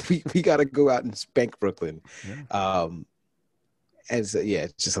got to go out and spank Brooklyn. And so,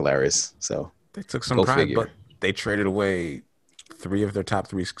 it's just hilarious. So they took some pride, but they traded away 3 of their top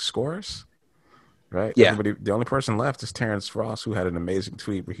 3 scorers. Right? Yeah. The only person left is Terrence Ross, who had an amazing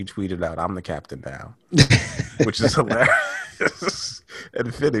tweet where he tweeted out, "I'm the captain now," which is hilarious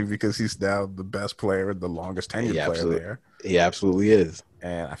and fitting because he's now the best player and the longest tenured player there. He absolutely is.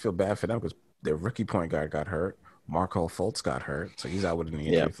 And I feel bad for them because their rookie point guard got hurt. Markel Fultz got hurt, so he's out with a knee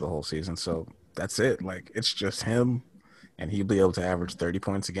injury for the whole season. So that's it. Like, it's just him, and he'll be able to average 30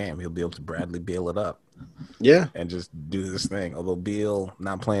 points a game. He'll be able to Bradley Beal it up. Yeah. And just do this thing. Although Beal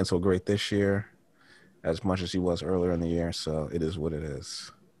not playing so great this year as much as he was earlier in the year, so it is what it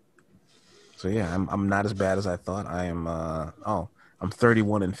is. So yeah, I'm not as bad as I thought. I am I'm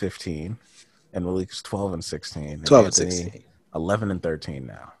 31-15, and Malik's 12-16. 12-16. 11-13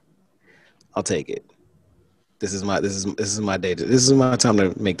 now. I'll take it. This is my day. This is my time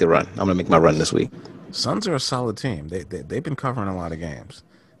to make the run. I'm gonna make my run this week. Suns are a solid team. They've been covering a lot of games.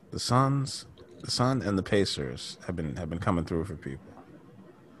 The Sun and the Pacers have been coming through for people.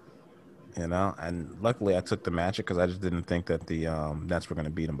 You know, and luckily I took the Magic because I just didn't think that the Nets were going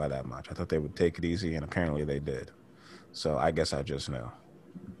to beat them by that much. I thought they would take it easy, and apparently they did. So I guess I just knew.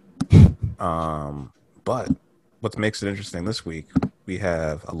 But what makes it interesting this week, we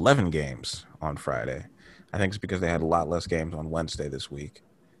have 11 games on Friday. I think it's because they had a lot less games on Wednesday this week.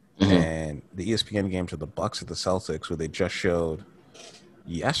 Mm-hmm. And the ESPN games are the Bucks at the Celtics, who they just showed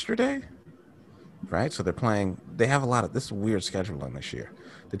yesterday, right? So they have a lot of, this is weird scheduling this year.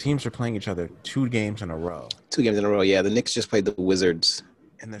 The teams are playing each other 2 games in a row. 2 games in a row, yeah. The Knicks just played the Wizards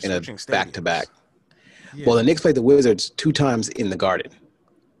in a back-to-back. Yeah. Well, the Knicks played the Wizards 2 times in the Garden.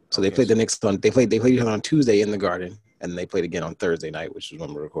 So they played the Knicks they played each other on Tuesday in the Garden, and they played again on Thursday night, which is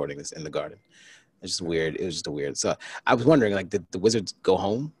when we're recording this, in the Garden. It's just weird. It was just a weird. So I was wondering, like, did the Wizards go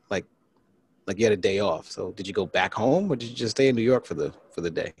home? Like you had a day off. So did you go back home, or did you just stay in New York for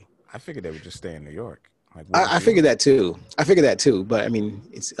the day? I figured they would just stay in New York. Like, I figured that too. But I mean,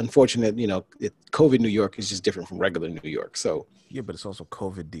 it's unfortunate. You know, COVID New York is just different from regular New York. So yeah, but it's also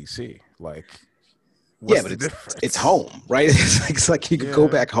COVID DC. Like, yeah, but it's home, right? It's like you could go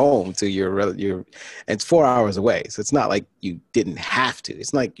back home to your, and it's 4 hours away. So it's not like you didn't have to.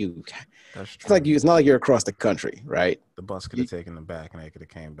 It's like you. That's true. It's not like you're across the country, right? The bus could have taken them back, and they could have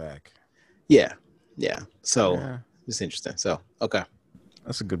came back. Yeah. So it's interesting. So okay.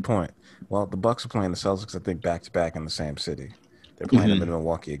 That's a good point. Well, the Bucks are playing the Celtics, I think, back-to-back in the same city. They're playing them in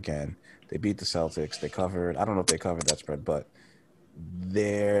Milwaukee again. They beat the Celtics. They covered – I don't know if they covered that spread, but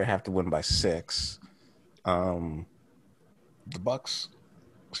they have to win by 6. The Bucks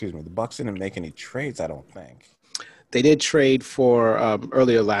didn't make any trades, I don't think. They did trade for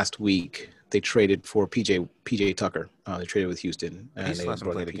earlier last week. They traded for PJ Tucker. They traded with Houston. He still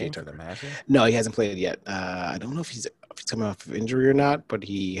hasn't played a game for them, has he? No, he hasn't played yet. I don't know if he's coming off of injury or not, but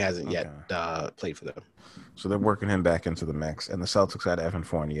he hasn't yet played for them. So they're working him back into the mix. And the Celtics had Evan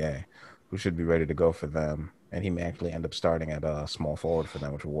Fournier, who should be ready to go for them. And he may actually end up starting at a small forward for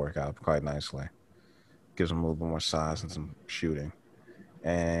them, which will work out quite nicely. Gives them a little bit more size and some shooting.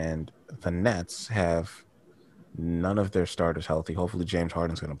 And the Nets have none of their starters healthy. Hopefully James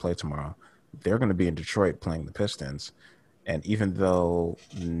Harden's going to play tomorrow. They're going to be in Detroit playing the Pistons. And even though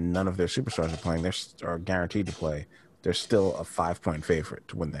none of their superstars are playing, are guaranteed to play, they're still a 5-point favorite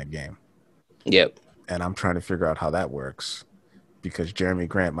to win that game. Yep. And I'm trying to figure out how that works, because Jeremy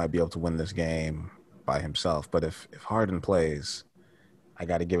Grant might be able to win this game by himself. But if Harden plays, I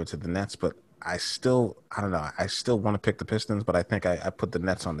got to give it to the Nets. But I don't know. I still want to pick the Pistons, but I think I put the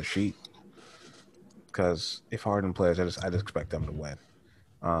Nets on the sheet, because if Harden plays, I just expect them to win.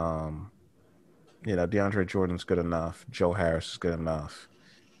 DeAndre Jordan's good enough. Joe Harris is good enough.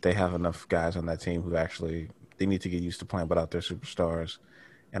 They have enough guys on that team who actually they need to get used to playing without their superstars,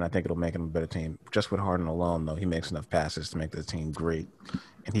 and I think it'll make them a better team. Just with Harden alone, though, he makes enough passes to make the team great,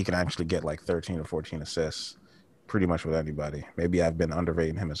 and he can actually get like 13 or 14 assists pretty much with anybody. Maybe I've been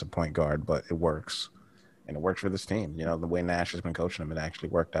underrating him as a point guard, but it works, and it works for this team. You know, the way Nash has been coaching him, it actually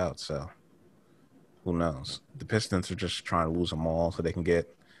worked out, so who knows? The Pistons are just trying to lose them all so they can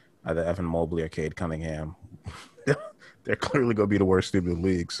get either Evan Mobley or Cade Cunningham. They're clearly going to be the worst team in the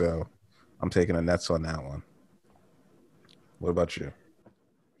league, so I'm taking the Nets on that one. What about you?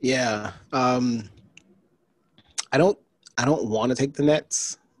 Yeah. I don't want to take the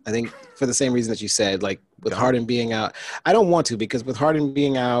Nets. I think for the same reason that you said, like with Harden being out, I don't want to, because with Harden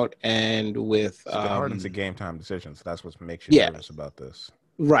being out and with Harden's a game time decision, so that's what makes you nervous about this.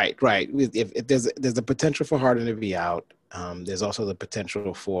 Right. If there's a potential for Harden to be out, there's also the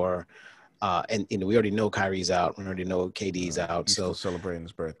potential for, and we already know Kyrie's out. We already know KD's out. He's so still celebrating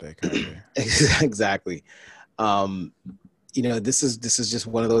his birthday, Kyrie. Exactly. This is just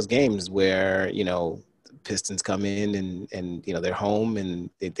one of those games where Pistons come in and they're home and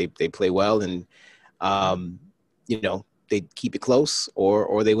they play well, and they keep it close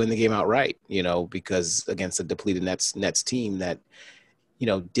or they win the game outright. Because against a depleted Nets team that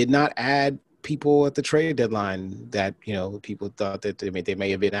did not add people at the trade deadline that, people thought that they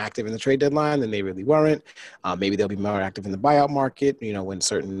may have been active in the trade deadline and they really weren't. Maybe they'll be more active in the buyout market, when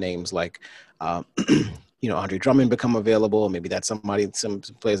certain names like, Andre Drummond become available. Maybe that's some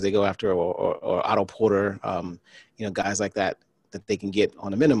players they go after, or Otto Porter, guys like that they can get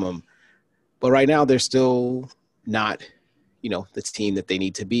on a minimum. But right now they're still not, the team that they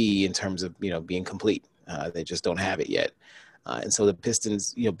need to be in terms of, being complete. They just don't have it yet. And so the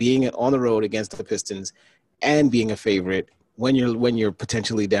Pistons, being on the road against the Pistons and being a favorite when you're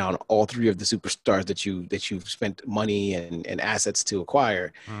potentially down all three of the superstars that you've spent money and assets to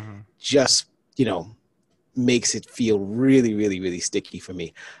acquire, just, makes it feel really, really, really sticky for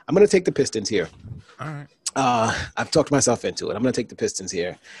me. I'm going to take the Pistons here. All right. I've talked myself into it. I'm going to take the Pistons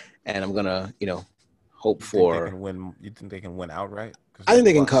here, and I'm going to, hope for. Think they can win? You think they can win outright? I think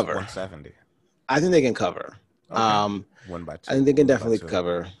they can cover. 170. I think they can cover. Okay. Win by 2. I think they can definitely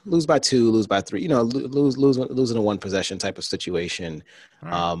cover. Lose by 2, lose by 3. Lose in a one possession type of situation.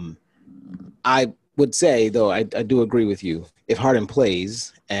 Right. I would say, though, I do agree with you. If Harden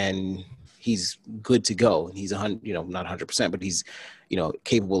plays and he's good to go, and he's not 100%, but he's,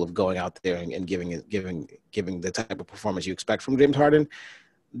 capable of going out there and giving the type of performance you expect from James Harden,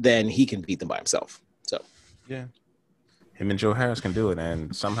 then he can beat them by himself. So, yeah, him and Joe Harris can do it,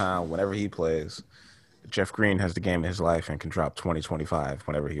 and somehow whenever he plays, Jeff Green has the game of his life and can drop 20, 25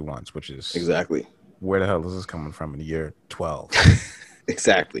 whenever he wants, which is exactly where the hell is this coming from in the year 12?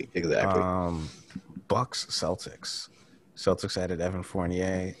 Exactly. Bucks, Celtics. Celtics added Evan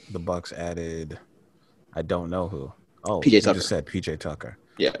Fournier. The Bucks added, I don't know who. Oh, PJ Tucker. Just said PJ Tucker.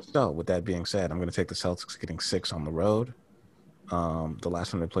 Yeah. So with that being said, I'm going to take the Celtics getting 6 on the road. The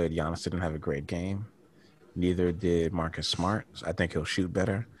last time they played, Giannis didn't have a great game. Neither did Marcus Smart. So I think he'll shoot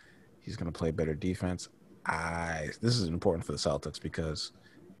better. He's going to play better defense. This is important for the Celtics because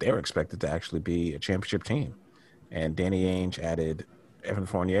they were expected to actually be a championship team. And Danny Ainge added Evan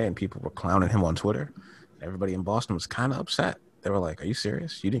Fournier, and people were clowning him on Twitter. Everybody in Boston was kind of upset. They were like, are you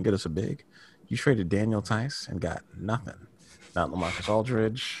serious? You didn't get us a big? You traded Daniel Tice and got nothing. Not LaMarcus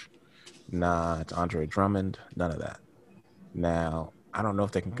Aldridge, not Andre Drummond, none of that. Now, I don't know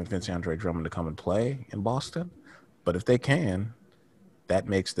if they can convince Andre Drummond to come and play in Boston, but if they can, that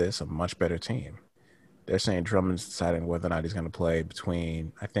makes this a much better team. They're saying Drummond's deciding whether or not he's going to play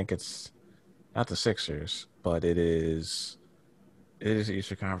between, I think it's not the Sixers, but it is the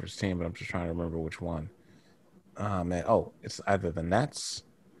Eastern Conference team, but I'm just trying to remember which one. It's either the Nets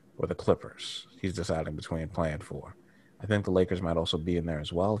or the Clippers. He's deciding between playing for. I think the Lakers might also be in there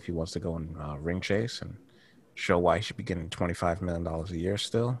as well if he wants to go and ring chase and show why he should be getting $25 million a year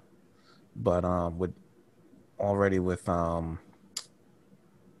still. But with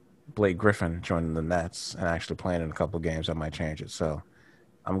Blake Griffin joining the Nets and actually playing in a couple of games, I might change it. So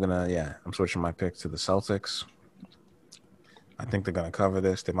I'm switching my pick to the Celtics. I think they're going to cover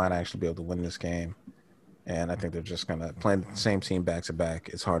this. They might actually be able to win this game. And I think they're just going to play the same team back-to-back.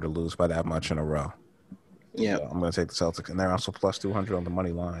 It's hard to lose by that much in a row. Yeah. So I'm going to take the Celtics. And they're also plus 200 on the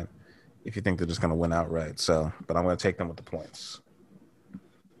money line if you think they're just going to win outright. But I'm going to take them with the points.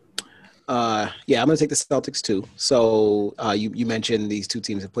 I'm going to take the Celtics too. So you mentioned these two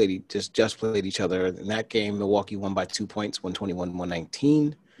teams have just played each other. In that game, Milwaukee won by 2 points,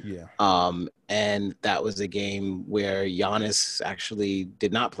 121-119. Yeah. And that was a game where Giannis actually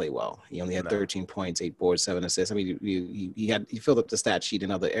did not play well. He only had 13 points, 8 boards, 7 assists. I mean, he filled up the stat sheet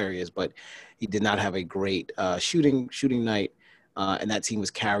in other areas, but he did not have a great shooting night. And that team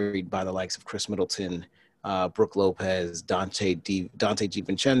was carried by the likes of Chris Middleton, Brook Lopez, Dante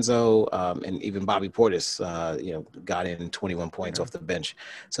DiVincenzo, and even Bobby Portis, got in 21 points off the bench.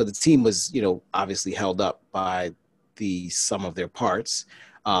 So the team was, obviously held up by the sum of their parts.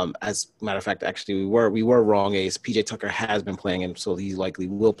 As a matter of fact, actually, we were wrong. PJ Tucker has been playing him, so he likely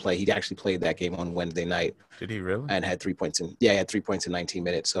will play. He actually played that game on Wednesday night. Did he really? And had 3 points he had 3 points in 19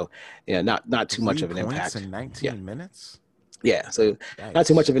 minutes. So, not too much of an impact. 3 points in 19 minutes? Yeah, so not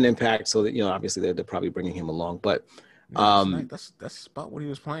too much of an impact. So that, obviously they're probably bringing him along. But that's about what he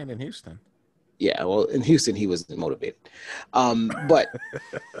was playing in Houston. Yeah, well, in Houston he was motivated. But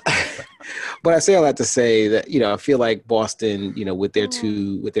but I say all that to say that I feel like Boston, with their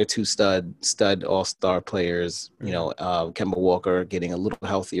two stud all-star players, Kemba Walker getting a little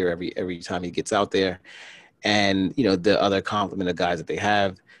healthier every time he gets out there, and the other complement of guys that they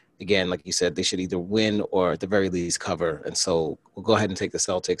have. Again, like you said, they should either win or at the very least cover. And so we'll go ahead and take the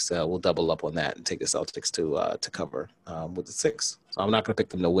Celtics. We'll double up on that and take the Celtics to cover with the 6. So I'm not going to pick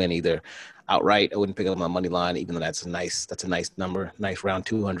them to win either outright. I wouldn't pick them on money line, even though that's a nice number, nice round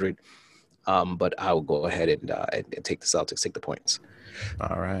 200. But I will go ahead and take the Celtics, take the points.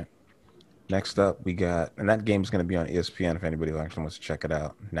 All right. Next up, we got, and that game's going to be on ESPN if anybody actually wants to check it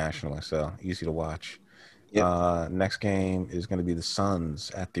out nationally. So easy to watch. Yep. Next game is going to be the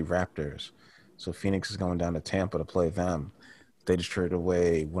Suns at the Raptors. So Phoenix is going down to Tampa to play them. They just traded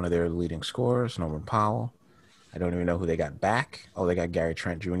away one of their leading scorers, Norman Powell. I don't even know who they got back. Oh, they got Gary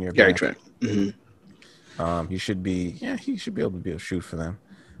Trent Jr. Gary back. Trent. Mm-hmm. He should be able to be able to shoot for them.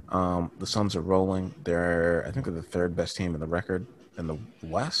 The Suns are rolling. I think they're the third best team in the record in the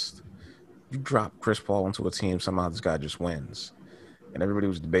West. You drop Chris Paul into a team, somehow this guy just wins. And everybody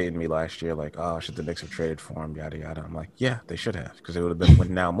was debating me last year, like, oh, should the Knicks have traded for him, yada, yada. I'm like, yeah, they should have, because it would have been a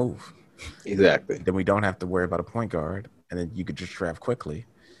win-now move. Exactly. Then we don't have to worry about a point guard, and then you could just draft quickly,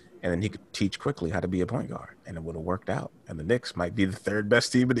 and then he could teach quickly how to be a point guard, and it would have worked out. And the Knicks might be the third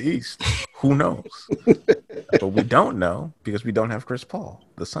best team in the East. Who knows? But we don't know because we don't have Chris Paul.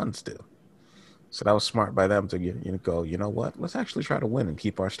 The Suns do. So that was smart by them to go, you know what? Let's actually try to win and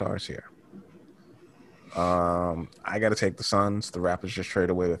keep our stars here. I got to take the Suns. The Raptors just traded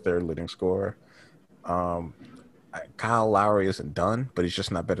away the third leading scorer. Kyle Lowry isn't done, but he's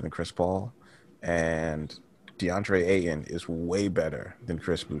just not better than Chris Paul. And DeAndre Ayton is way better than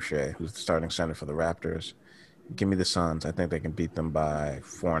Chris Boucher, who's the starting center for the Raptors. Give me the Suns. I think they can beat them by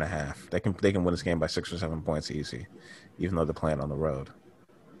 4.5. They can win this game by 6 or 7 points easy, even though they're playing on the road.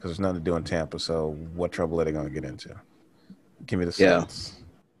 Because there's nothing to do in Tampa, so what trouble are they going to get into? Give me the Suns.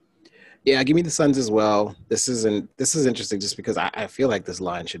 Yeah, give me the Suns as well. This is interesting just because I feel like this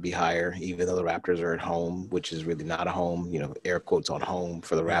line should be higher, even though the Raptors are at home, which is really not a home, air quotes on home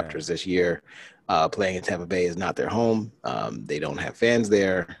for the Raptors this year. Playing in Tampa Bay is not their home. They don't have fans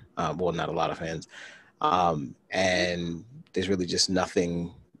there. Well, not a lot of fans. And there's really just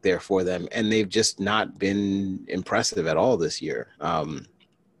nothing there for them. And they've just not been impressive at all this year.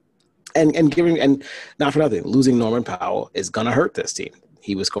 And not for nothing, losing Norman Powell is going to hurt this team.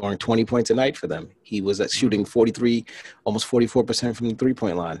 He was scoring 20 points a night for them. He was shooting 43, almost 44% from the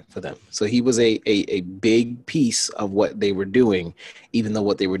three-point line for them. So he was a big piece of what they were doing, even though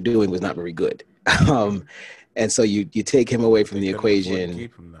what they were doing was not very good. And so you take him away from the equation.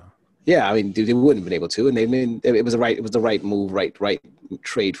 Keep him, though. Yeah, I mean, they wouldn't have been able to, and it was the right move, right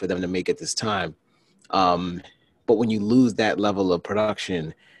trade for them to make at this time. But when you lose that level of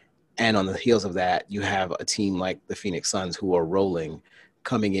production, and on the heels of that, you have a team like the Phoenix Suns who are rolling,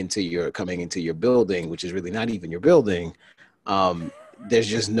 coming into your building, which is really not even your building. There's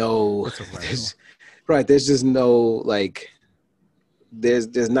just no, there's just no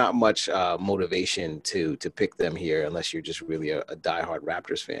there's not much motivation to pick them here unless you're just really a diehard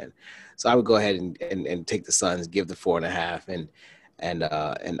Raptors fan. So I would go ahead and take the Suns, give the 4.5, and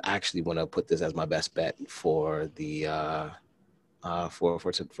I actually want to put this as my best bet for the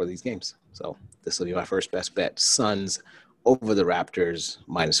for these games. So this will be my first best bet: Suns over the Raptors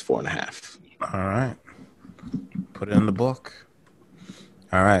minus 4.5. All right, put it in the book.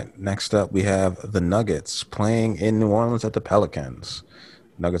 All right, next up we have the Nuggets playing in New Orleans at the Pelicans.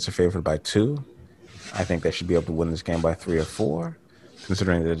 Nuggets are favored by 2. I think they should be able to win this game by 3 or 4,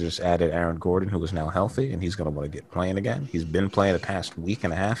 considering they just added Aaron Gordon, who is now healthy, and he's going to want to get playing again. He's been playing the past week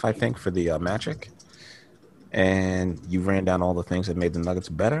and a half, I think, for the Magic. And you ran down all the things that made the Nuggets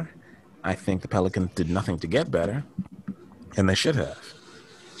better. I think the Pelicans did nothing to get better, and they should have.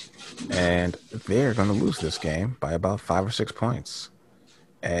 And they're going to lose this game by about 5 or 6 points.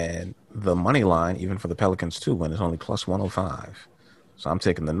 And the money line, even for the Pelicans to win, is only plus 105. So I'm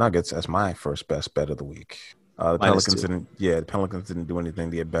taking the Nuggets as my first best bet of the week. The Pelicans didn't do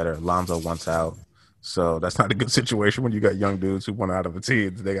anything to get better. Lonzo wants out. So that's not a good situation when you got young dudes who want out of a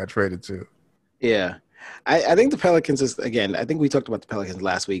team that they got traded to. Yeah. I think the Pelicans I think we talked about the Pelicans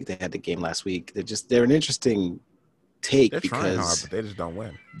last week. They had the game last week. They're an interesting take. They're trying hard, but they just don't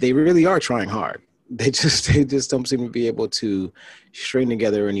win. They really are trying hard. They just don't seem to be able to string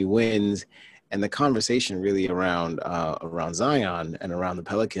together any wins. And the conversation really around Zion and around the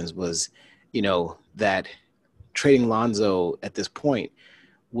Pelicans was, that trading Lonzo at this point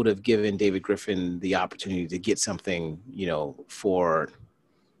would have given David Griffin the opportunity to get something, for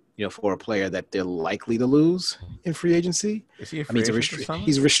a player that they're likely to lose in free agency. Is he a free agent this summer?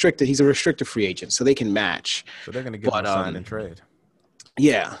 He's restricted. He's a restricted free agent, so they can match. So they're going to give him a sign and trade.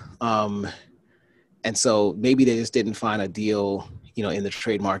 Yeah. And so maybe they just didn't find a deal, in the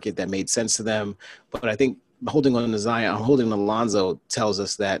trade market that made sense to them. But I think holding on to Zion, holding on Lonzo tells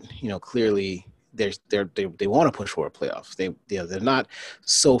us that, clearly they want to push for a playoff. They're not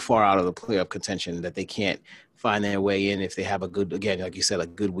so far out of the playoff contention that they can't find their way in if they have a good, again, like you said, a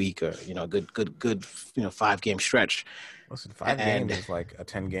good week or, a good 5-game stretch. Listen, 5 games is like a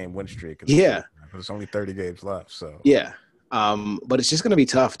 10-game win streak. Yeah. There's only 30 games left. So yeah. But it's just going to be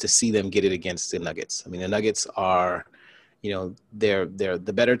tough to see them get it against the Nuggets. I mean, the Nuggets are, they're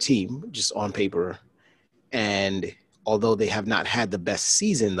the better team just on paper. And although they have not had the best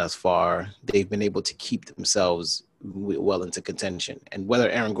season thus far, they've been able to keep themselves well into contention. And whether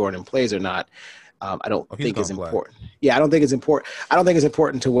Aaron Gordon plays or not, I don't think is important. Yeah, I don't think it's important. I don't think it's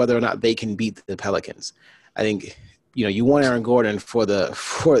important to whether or not they can beat the Pelicans. I think, you want Aaron Gordon for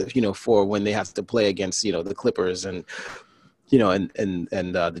when they have to play against, the Clippers and, and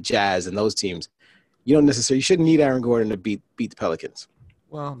the Jazz and those teams. You shouldn't need Aaron Gordon to beat the Pelicans.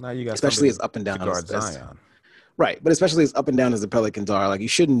 Well, now you got especially as up and down guard Zion. Right, but especially as up and down as the Pelicans are, like you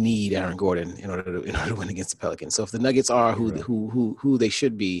shouldn't need Aaron Gordon in order to win against the Pelicans. So if the Nuggets are who they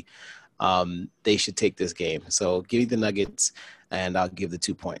should be, they should take this game. So give me the Nuggets, and I'll give the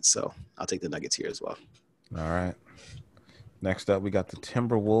 2 points. So I'll take the Nuggets here as well. All right. Next up, we got the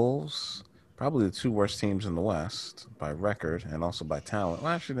Timberwolves, probably the 2 worst teams in the West by record and also by talent.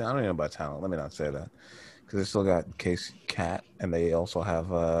 Well, actually, I don't know about talent. Let me not say that, because they still got Case Cat, and they also have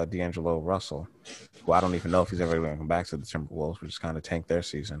D'Angelo Russell, who I don't even know if he's ever going to come back to the Timberwolves, which is kind of tanked their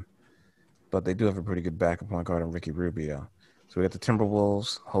season. But they do have a pretty good backup point guard in Ricky Rubio. So we got the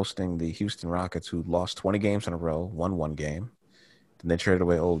Timberwolves hosting the Houston Rockets, who lost 20 games in a row, won 1 game. Then they traded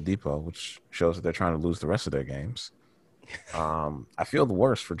away Oladipo, which shows that they're trying to lose the rest of their games. I feel the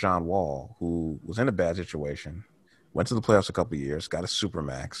worst for John Wall, who was in a bad situation, went to the playoffs a couple of years, got a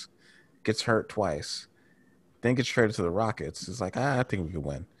supermax, gets hurt twice, then gets traded to the Rockets. It's like, I think we could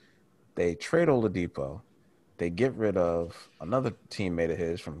win. They trade Oladipo. They get rid of another teammate of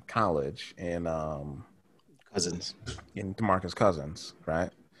his from college in DeMarcus Cousins,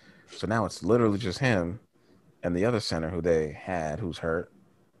 right? So now it's literally just him and the other center who they had who's hurt.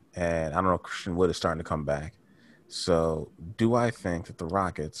 And I don't know, Christian Wood is starting to come back. So do I think that the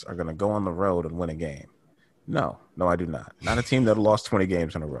Rockets are going to go on the road and win a game? No, I do not. Not a team that lost 20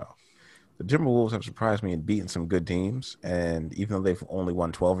 games in a row. The Timberwolves have surprised me in beating some good teams, and even though they've only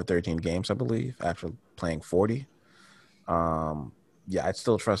won 12 or 13 games, I believe, after playing 40, I'd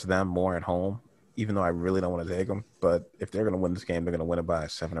still trust them more at home, even though I really don't want to take them. But if they're going to win this game, they're going to win it by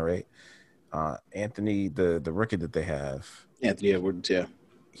 7 or 8. Anthony, the rookie that they have, Anthony Edwards, yeah,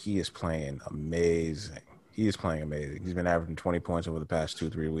 he is playing amazing. He's been averaging 20 points over the past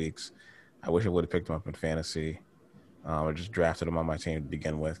 2-3 weeks. I wish I would have picked him up in fantasy. Or just drafted him on my team to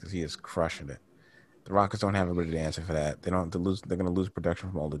begin with, because he is crushing it. The Rockets don't have anybody to answer for that. They don't have to lose. They're going to lose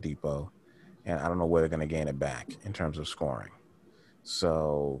production from Oladipo, and I don't know where they're going to gain it back in terms of scoring.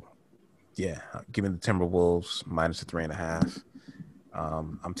 So, yeah, give me the Timberwolves minus the 3.5.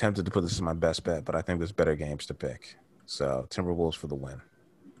 I'm tempted to put this as my best bet, but I think there's better games to pick. So Timberwolves for the win.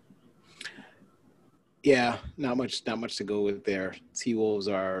 Yeah, not much to go with there. T-Wolves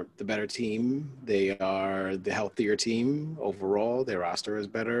are the better team. They are the healthier team overall. Their roster is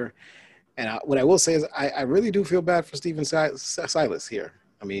better. And what I will say is I really do feel bad for Stephen Silas here.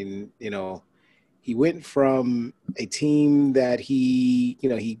 I mean, he went from a team that he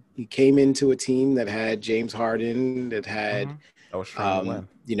came into a team that had James Harden, that had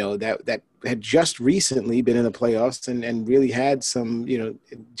that had just recently been in the playoffs and really had some,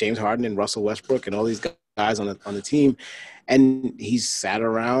 James Harden and Russell Westbrook and all these guys on the team. And he's sat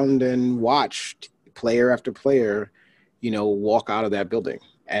around and watched player after player, walk out of that building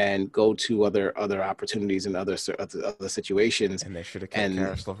and go to other opportunities and other situations. And they should have kept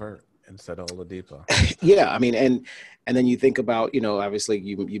Karis LeVert instead of Oladipo. Yeah, I mean, and then you think about, obviously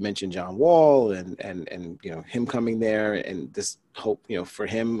you mentioned John Wall and him coming there, and this hope, for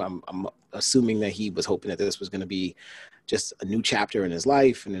him, I'm assuming that he was hoping that this was going to be just a new chapter in his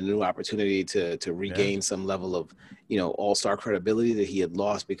life and a new opportunity to regain some level of, all-star credibility that he had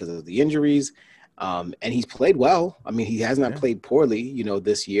lost because of the injuries. And he's played well. I mean, he has not played poorly,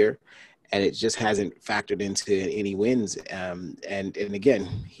 this year, and it just hasn't factored into any wins. And again,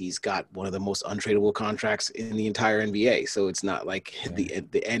 he's got one of the most untradeable contracts in the entire NBA. So it's not like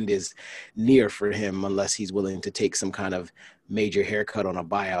the end is near for him unless he's willing to take some kind of major haircut on a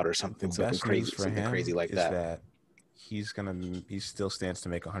buyout or something crazy like that. He still stands to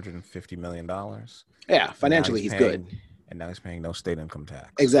make $150 million. Yeah, financially he's good. And now he's paying no state income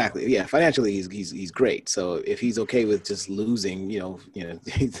tax. Exactly. Yeah, financially he's great. So if he's okay with just losing,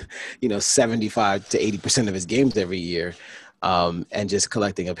 75 to 80% of his games every year, and just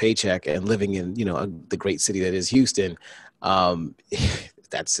collecting a paycheck and living in, the great city that is Houston,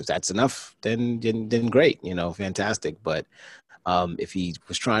 that's enough, then great, fantastic. But if he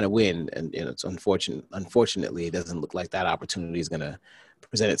was trying to win, and it's unfortunately, it doesn't look like that opportunity is going to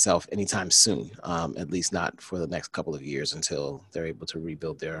present itself anytime soon, at least not for the next couple of years until they're able to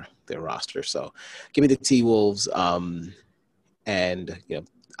rebuild their roster. So give me the T-Wolves. and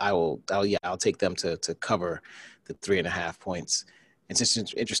I'll take them to cover the 3.5 points. It's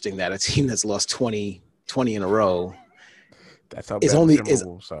just interesting that a team that's lost 20 in a row That's how is bad only the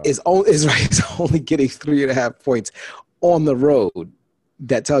Timberwolves are. is only getting 3.5 points on the road.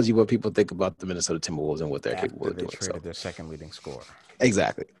 That tells you what people think about the Minnesota Timberwolves and what they're capable of They doing. traded their second leading scorer.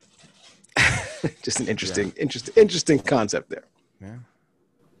 Exactly. Just an interesting concept there. Yeah.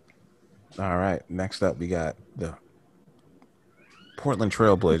 All right. Next up, we got the Portland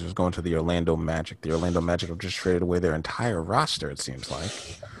Trailblazers going to the Orlando Magic. The Orlando Magic have just traded away their entire roster, it seems like.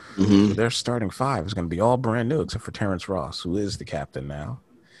 Mm-hmm. So their starting five is going to be all brand new except for Terrence Ross, who is the captain now.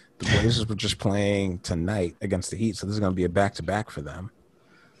 The Blazers were just playing tonight against the Heat, so this is going to be a back-to-back for them.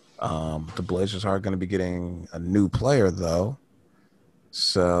 The Blazers are going to be getting a new player, though.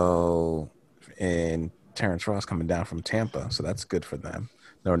 So, and Terrence Ross coming down from Tampa, so that's good for them.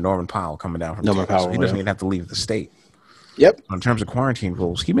 Or Norman Powell coming down from Tampa, so he doesn't even have to leave the state. Yep. So in terms of quarantine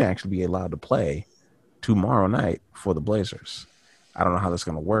rules, he may actually be allowed to play tomorrow night for the Blazers. I don't know how that's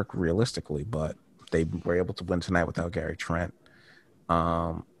going to work realistically, but they were able to win tonight without Gary Trent.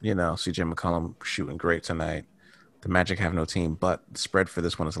 CJ McCollum shooting great tonight. The Magic have no team, but the spread for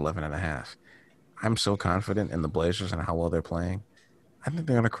this one is 11.5. I'm so confident in the Blazers and how well they're playing. I think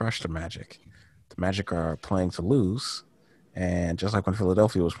they're going to crush the Magic. The Magic are playing to lose, and just like when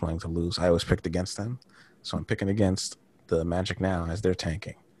Philadelphia was playing to lose, I always picked against them. So I'm picking against the Magic now as they're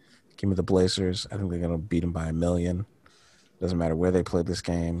tanking. Give me the Blazers. I think they're going to beat them by 1 million. Doesn't matter where they play this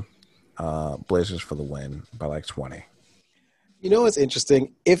game. Blazers for the win by like 20. You know what's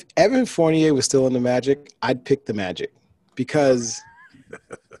interesting? If Evan Fournier was still in the Magic, I'd pick the Magic because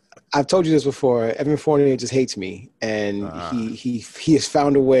I've told you this before. Evan Fournier just hates me, and he has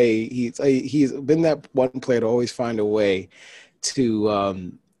found a way. He's been that one player to always find a way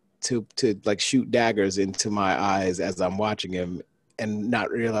to like shoot daggers into my eyes as I'm watching him, and not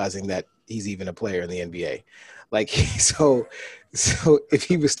realizing that he's even a player in the NBA. Like so if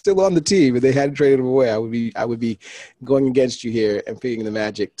he was still on the team and they hadn't traded him away, I would be going against you here and picking the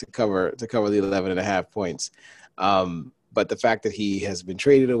Magic to cover the 11.5 points. But the fact that he has been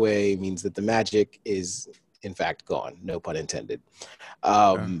traded away means that the Magic is in fact gone. No pun intended.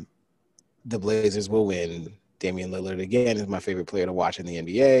 The Blazers will win. Damian Lillard again is my favorite player to watch in the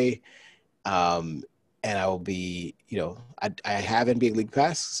NBA. And I will be, I have NBA League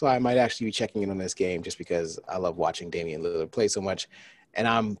Pass, so I might actually be checking in on this game just because I love watching Damian Lillard play so much. And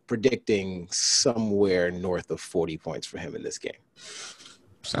I'm predicting somewhere north of 40 points for him in this game.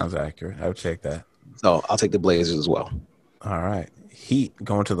 Sounds accurate. I would take that. So I'll take the Blazers as well. All right. Heat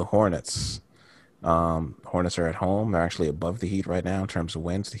going to the Hornets. Hornets are at home. They're actually above the Heat right now in terms of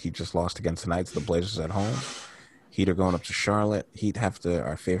wins. The Heat just lost against the Knights. The Blazers at home. Heat are going up to Charlotte. Heat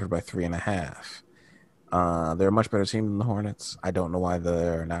are favored by 3.5. They're a much better team than the Hornets. I don't know why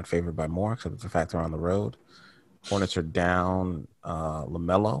they're not favored by more, except the fact they're on the road. Hornets are down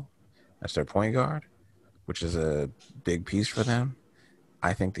LaMelo. That's their point guard, which is a big piece for them.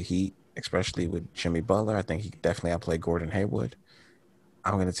 I think the Heat, especially with Jimmy Butler, I think he can definitely outplay Gordon Hayward.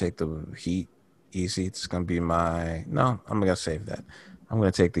 I'm going to take the Heat easy. It's going to be I'm going to save that. I'm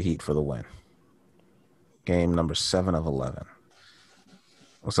going to take the Heat for the win. Game number 7 of 11.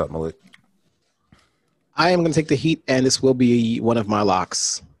 What's up, Malik? I am going to take the Heat, and this will be one of my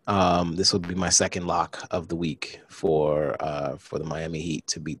locks. This will be my second lock of the week for the Miami Heat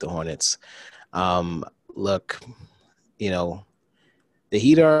to beat the Hornets. Look, the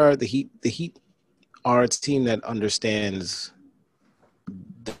Heat are a team that understands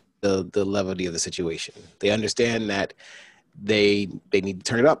the levity of the situation. They understand that they need to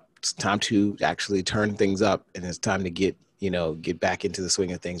turn it up. It's time to actually turn things up, and it's time to get back into the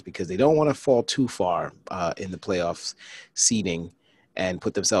swing of things because they don't want to fall too far in the playoffs seeding and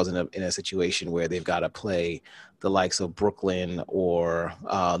put themselves in a situation where they've got to play the likes of Brooklyn or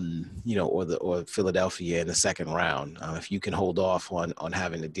Philadelphia in the second round. If you can hold off on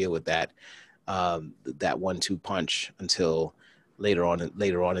having to deal with that 1-2 punch until later on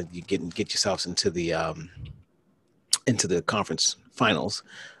you get yourselves into the conference finals.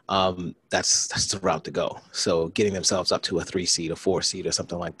 That's the route to go. So getting themselves up to a 3 seed, a 4 seed, or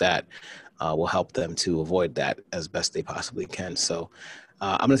something like that will help them to avoid that as best they possibly can. So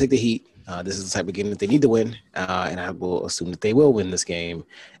I'm going to take the Heat. This is the type of game that they need to win, and I will assume that they will win this game.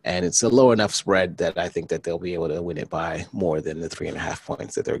 And it's a low enough spread that I think that they'll be able to win it by more than the 3.5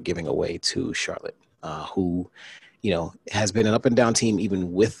 points that they're giving away to Charlotte, who has been an up and down team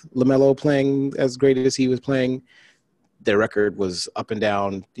even with LaMelo playing as great as he was playing. Their record was up and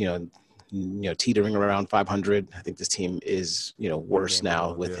down, teetering around 500. I think this team is, worse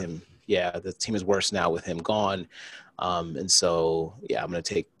now with him. Yeah, the team is worse now with him gone. And so, yeah, I'm going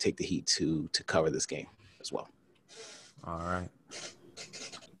to take the Heat to cover this game as well. All right.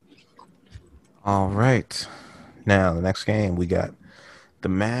 All right. Now, the next game, we got the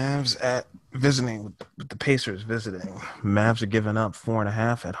Mavs at visiting with the Pacers visiting. Mavs are giving up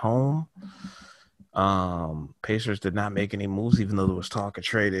 4.5 at home. Pacers did not make any moves, even though there was talk of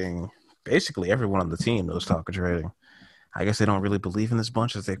trading basically everyone on the team. There was talk of trading. I guess they don't really believe in this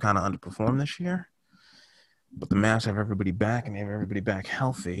bunch as they've kind of underperformed this year. But the Mavs have everybody back, and they have everybody back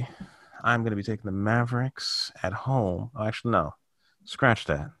healthy. I'm going to be taking the Mavericks at home. Oh, actually, no. Scratch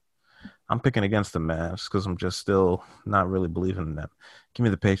that. I'm picking against the Mavs because I'm just still not really believing in them. Give me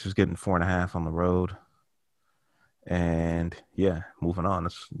the Pacers getting 4.5 on the road. And, yeah, moving on.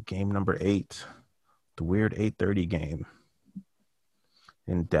 It's game number 8. The weird 8:30 game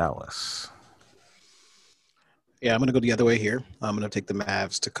in Dallas. Yeah, I'm going to go the other way here. I'm going to take the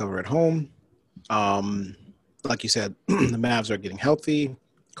Mavs to cover at home. Like you said, the Mavs are getting healthy.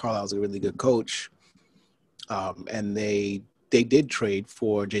 Carlisle's a really good coach. And they did trade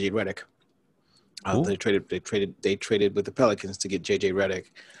for JJ Redick. They traded with the Pelicans to get JJ Redick.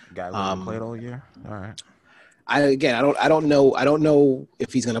 Guy who hasn't played all year. All right. I don't know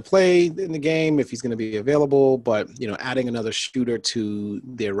if he's going to play in the game, if he's going to be available, but adding another shooter to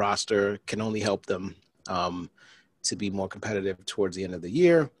their roster can only help them to be more competitive towards the end of the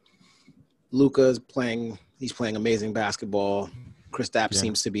year. Luka's playing amazing basketball. Kristaps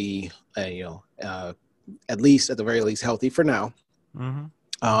seems to be at the very least healthy for now.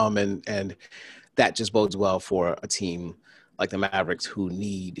 Mm-hmm. And that just bodes well for a team like the Mavericks who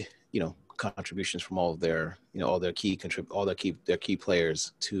need contributions from all their key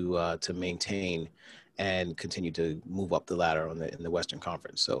players to maintain and continue to move up the ladder in the Western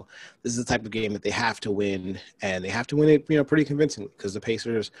Conference. So this is the type of game that they have to win, and they have to win it pretty convincingly, because the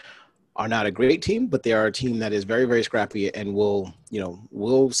Pacers are not a great team, but they are a team that is very, very scrappy and will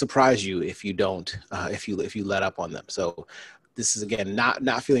surprise you if you don't if you let up on them. So this is, again,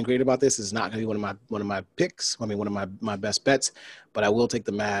 not feeling great about this. This is not going to be one of my picks. I mean, one of my best bets. But I will take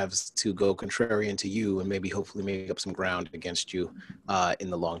the Mavs to go contrarian to you and hopefully make up some ground against you in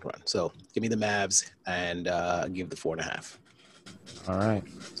the long run. So give me the Mavs and give the 4.5. All right.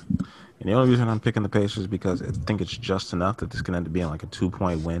 And the only reason I'm picking the Pacers is because I think it's just enough that this can end up being like a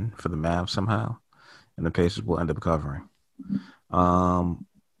 2-point win for the Mavs somehow, and the Pacers will end up covering.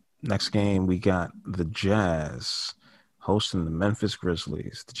 Next game, we got the Jazz hosting the Memphis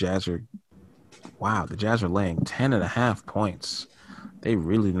Grizzlies. The Jazz are laying 10.5 points. They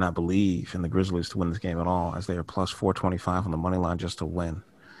really do not believe in the Grizzlies to win this game at all, as they are plus 425 on the money line just to win.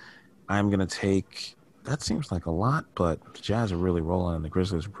 I'm going to take, that seems like a lot, but the Jazz are really rolling and the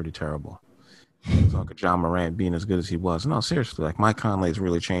Grizzlies are pretty terrible. Talk of John Morant being as good as he was. No, seriously, like Mike Conley's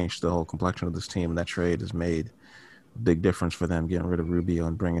really changed the whole complexion of this team, and that trade has made a big difference for them, getting rid of Rubio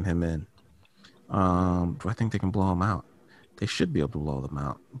and bringing him in. Do I think they can blow him out? They should be able to blow them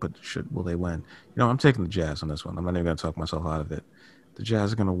out, but will they win? I'm taking the Jazz on this one. I'm not even going to talk myself out of it. The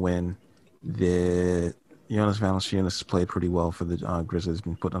Jazz are going to win. Jonas Valanciunas has played pretty well for the Grizzlies. He's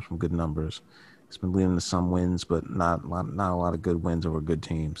been putting up some good numbers. He's been leading to some wins, but not a lot of good wins over good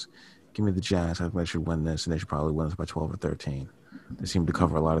teams. Give me the Jazz. I think they should win this, and they should probably win this by 12 or 13. They seem to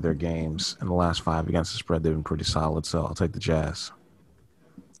cover a lot of their games. In the last 5 against the spread, they've been pretty solid, so I'll take the Jazz.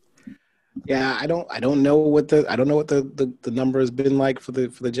 Yeah, I don't know what the number has been like for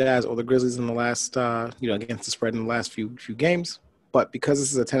the Jazz or the Grizzlies in the last against the spread in the last few games. But because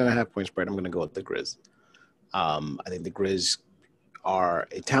this is a 10.5 point spread, I'm going to go with the Grizz. I think the Grizz are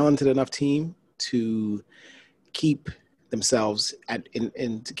a talented enough team to keep themselves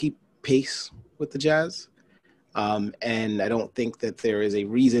and to keep pace with the Jazz. And I don't think that there is a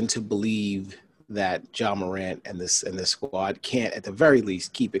reason to believe that John Morant and this squad can't, at the very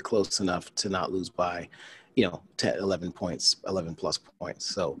least, keep it close enough to not lose by, 10, 11 points, 11 plus points.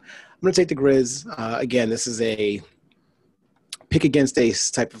 So I'm going to take the Grizz. Again, this is a pick against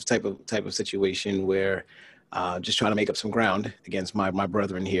ace type of situation where just trying to make up some ground against my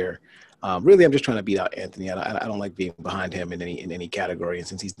brethren here. Really, I'm just trying to beat out Anthony. I don't like being behind him in any category. And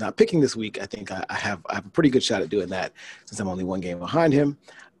since he's not picking this week, I think I have a pretty good shot at doing that since I'm only one game behind him.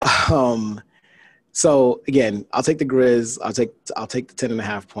 So again, I'll take the Grizz. I'll take the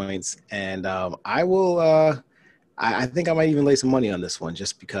 10.5 points, and I will. I think I might even lay some money on this one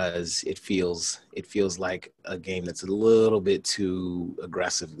just because it feels like a game that's a little bit too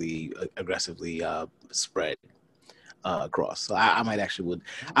aggressively spread across. So I would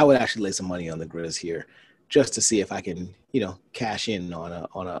actually lay some money on the Grizz here just to see if I can cash in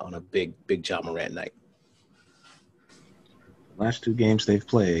on a big John Morant night. Last two games they've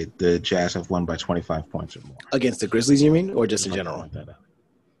played, the Jazz have won by 25 points or more. Against the Grizzlies, you mean, or just in Just general? point that out.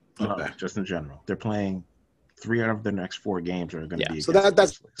 No, just in general. They're playing 3 out of their next 4 games are going to be so against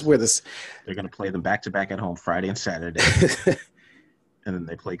that's the Grizzlies. where this. They're going to play them back to back at home Friday and Saturday. And then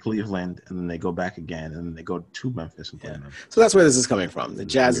they play Cleveland, and then they go back again, and then they go to Memphis and play Memphis. So that's where this is coming from. The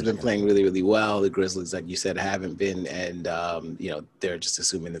Jazz have been playing really, really well. The Grizzlies, like you said, haven't been, and they're just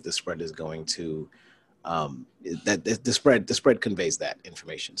assuming that the spread is going to that the spread conveys that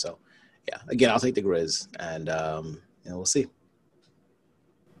information. So, yeah, again, I'll take the Grizz, and we'll see.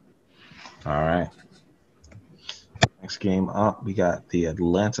 All right. Next game up, we got the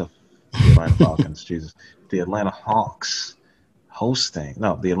Atlanta Falcons. Jesus, the Atlanta Hawks.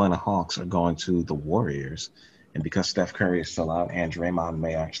 The Atlanta Hawks are going to the Warriors. And because Steph Curry is still out and Draymond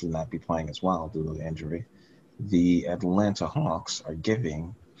may actually not be playing as well due to the injury, the Atlanta Hawks are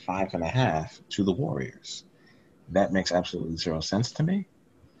giving 5.5 to the Warriors. That makes absolutely zero sense to me.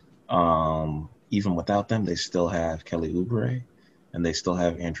 Even without them, they still have Kelly Oubre and they still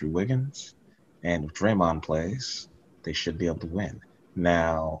have Andrew Wiggins. And if Draymond plays, they should be able to win.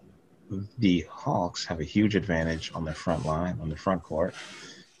 Now, the Hawks have a huge advantage on their front line, on the front court,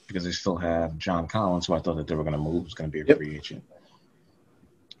 because they still have John Collins, who I thought that they were going to move, who's going to be a free agent.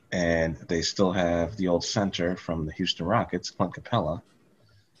 And they still have the old center from the Houston Rockets, Clint Capella,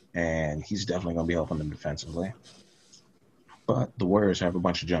 and he's definitely going to be helping them defensively. But the Warriors have a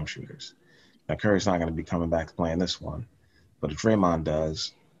bunch of jump shooters. Now, Curry's not going to be coming back to playing this one, but if Draymond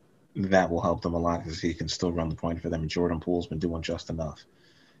does, that will help them a lot because he can still run the point for them. And Jordan Poole's been doing just enough.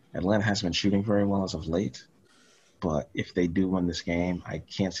 Atlanta hasn't been shooting very well as of late, but if they do win this game, I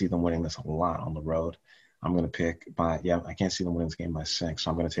can't see them winning this a lot on the road. I'm going to pick I can't see them winning this game by 6,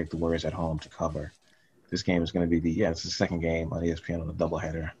 so I'm going to take the Warriors at home to cover. This game is going to be it's the second game on ESPN on the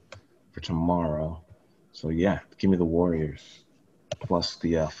doubleheader for tomorrow. So, give me the Warriors plus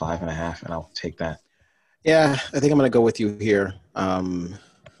the 5.5, and I'll take that. Yeah, I think I'm going to go with you here. I think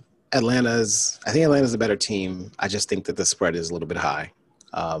Atlanta's a better team. I just think that the spread is a little bit high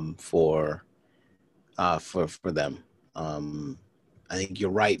for them. I think you're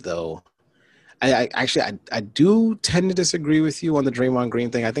right, though. I do tend to disagree with you on the Draymond Green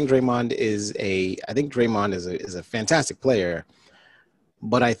thing. I think Draymond is a fantastic player,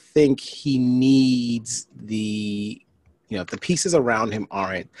 but I think he needs the pieces around him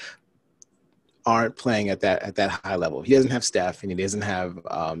aren't playing at that high level. He doesn't have Steph, and he doesn't have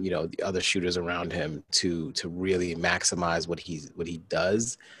the other shooters around him to really maximize what he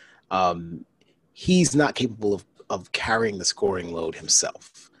does. He's not capable of carrying the scoring load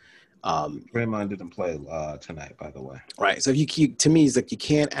himself. Draymond didn't play tonight, by the way. Right. So to me, it's like you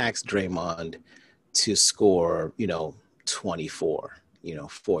can't ask Draymond to score 24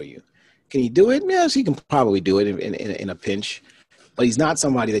 for you. Can he do it? Yes, he can probably do it in a pinch. But he's not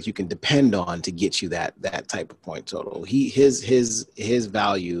somebody that you can depend on to get you that type of point total. His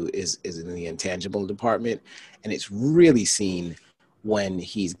value is in the intangible department, and it's really seen when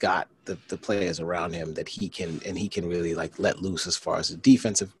he's got the players around him that he can really like let loose as far as the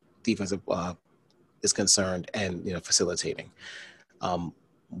defensive is concerned, and facilitating.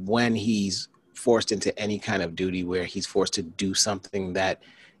 When he's forced into any kind of duty where he's forced to do something that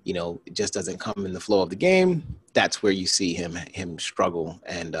it just doesn't come in the flow of the game, that's where you see him struggle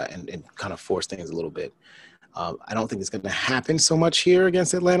and kind of force things a little bit. I don't think it's going to happen so much here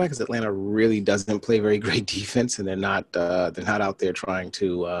against Atlanta because Atlanta really doesn't play very great defense, and they're not out there trying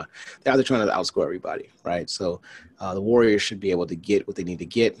to outscore everybody, right? So the Warriors should be able to get what they need to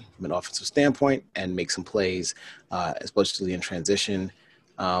get from an offensive standpoint and make some plays, especially in transition.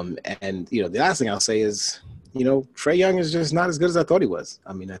 And the last thing I'll say is, Trae Young is just not as good as I thought he was.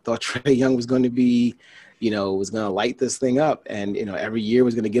 I mean, I thought Trae Young was going to be, was going to light this thing up, and every year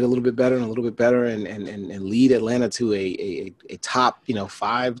was going to get a little bit better and a little bit better, and lead Atlanta to a top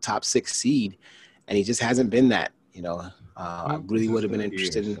 5, top 6 seed, and he just hasn't been that. I really would have been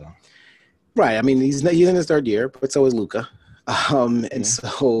interested in. Right. I mean, he's in his 3rd year, but so is Luka, and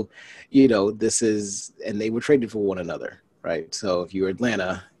so this is, and they were traded for one another, right? So if you're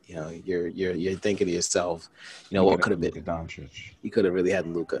Atlanta, you're thinking to yourself, what could have been? You could have really had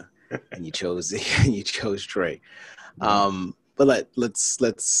Luka, and you chose Trae. But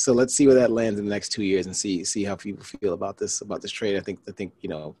let's see where that lands in the next 2 years and see how people feel about this trade. I think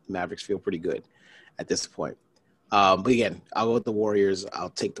Mavericks feel pretty good at this point. But again, I'll go with the Warriors. I'll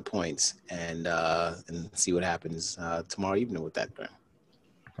take the points and see what happens tomorrow evening with that.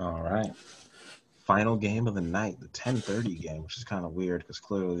 All right. Final game of the night, the 10:30 game, which is kind of weird because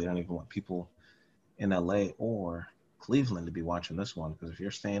clearly they don't even want people in LA or Cleveland to be watching this one. Because if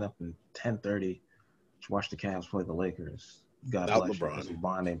you're staying up in 10:30 to watch the Cavs play the Lakers, God Without bless you, because LeBron.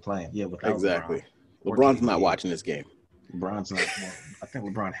 LeBron ain't playing. Yeah, without Exactly. LeBron. LeBron's not watching this game. LeBron's not. Well, I think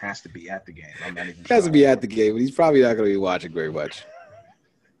LeBron has to be at the game. I'm not even He sure. has to be at the game, but he's probably not going to be watching very much.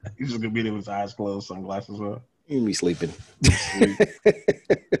 He's just gonna be there with his eyes closed, sunglasses on. He's gonna be sleeping.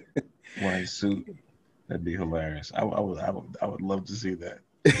 Wearing a suit. That'd be hilarious. I would love to see that.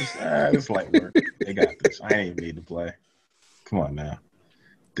 It's light work. They got this. I ain't even need to play. Come on now.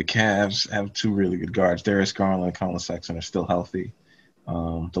 The Cavs have two really good guards. Darius Garland and Colin Sexton are still healthy.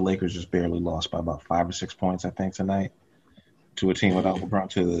 The Lakers just barely lost by about 5 or 6 points, I think, tonight to a team without LeBron.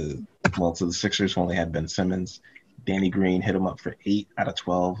 To the Sixers, who only had Ben Simmons. Danny Green hit them up for 8 out of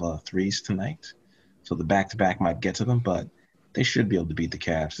 12 threes tonight. So the back-to-back might get to them, but they should be able to beat the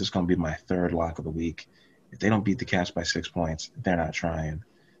Cavs. This is going to be my third lock of the week. If they don't beat the Cavs by 6 points, they're not trying.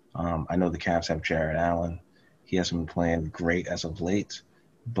 I know the Cavs have Jared Allen. He hasn't been playing great as of late,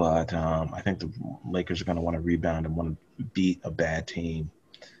 but I think the Lakers are going to want to rebound and want to beat a bad team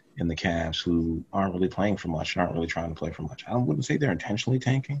in the Cavs who aren't really playing for much, aren't really trying to play for much. I wouldn't say they're intentionally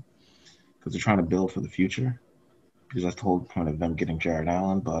tanking because they're trying to build for the future, because that's the whole point of them getting Jared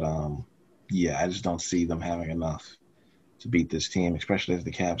Allen. But, yeah, I just don't see them having enough to beat this team, especially as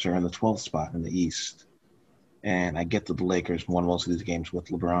the Cavs are in the 12th spot in the East. And I get that the Lakers won most of these games with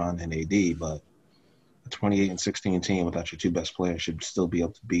LeBron and AD, but a 28-16 team without your two best players should still be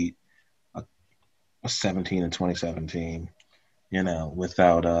able to beat a 17-27 team,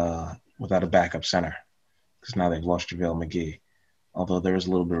 without a backup center, because now they've lost JaVale McGee. Although there is a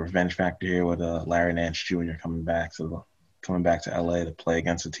little bit of revenge factor here with Larry Nance Jr. coming back to LA to play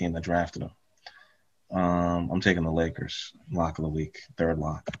against the team that drafted him. I'm taking the Lakers. Lock of the week, third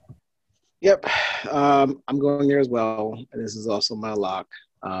lock. Yep. I'm going there as well. And this is also my lock.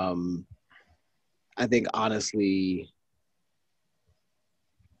 I think, honestly,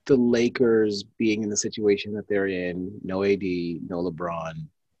 the Lakers being in the situation that they're in, no AD, no LeBron,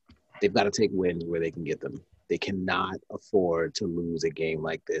 they've got to take wins where they can get them. They cannot afford to lose a game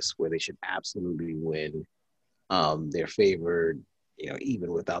like this where they should absolutely win. They're favored,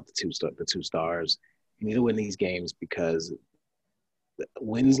 even without the two stars. You need to win these games because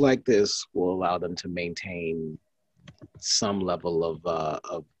wins like this will allow them to maintain some level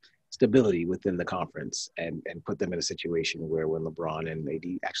of stability within the conference and put them in a situation where when LeBron and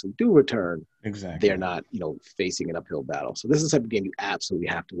AD actually do return, exactly, they're not, facing an uphill battle. So this is the type of game you absolutely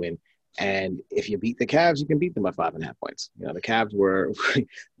have to win. And if you beat the Cavs, you can beat them by 5.5 points. The Cavs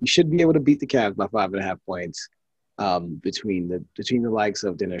you should be able to beat the Cavs by 5.5 points between the likes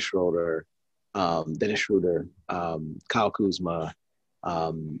of Dennis Schroeder, Kyle Kuzma,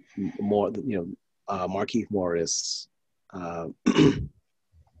 Markieff Morris,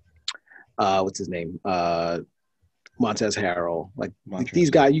 what's his name? Montez Harrell. These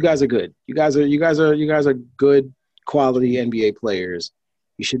guys, you guys are good. You guys are good quality NBA players.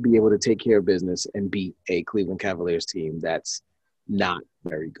 You should be able to take care of business and beat a Cleveland Cavaliers team that's not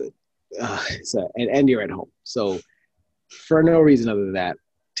very good. And you're at home. So for no reason other than that,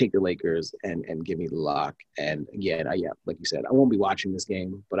 take the Lakers and give me the lock. And again, like you said, I won't be watching this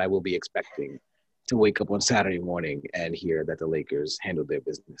game, but I will be expecting to wake up on Saturday morning and hear that the Lakers handled their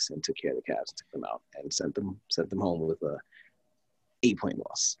business and took care of the Cavs and took them out and sent them home with a 8-point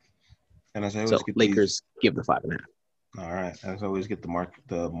loss. And as I always get Lakers give the 5.5. All right. As I always get the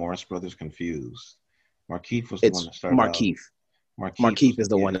Morris brothers confused. Markieff was the one that started Markieff. out. Markieff is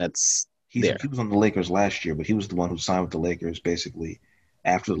the one that's there. He was on the Lakers last year, but he was the one who signed with the Lakers basically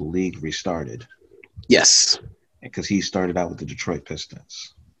after the league restarted. Yes. Because he started out with the Detroit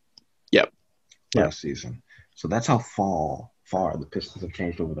Pistons. Yep. Last season. So that's how far the Pistons have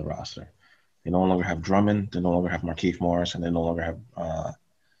changed over the roster. They no longer have Drummond. They no longer have Markieff Morris. And they no longer have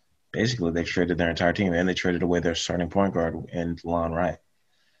basically, they traded their entire team, and they traded away their starting point guard in Lon Wright.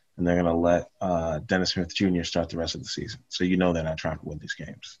 And they're going to let Dennis Smith Jr. start the rest of the season. So they're not trying to win these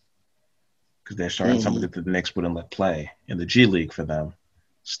games. Because they're starting somebody that the Knicks wouldn't let play in the G League for them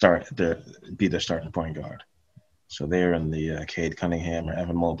be their starting point guard. So they're in the Cade Cunningham or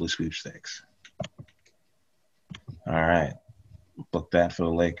Evan Mobley sweepstakes. All right. Book that for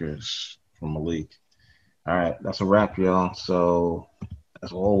the Lakers from Malik. All right. That's a wrap, y'all. So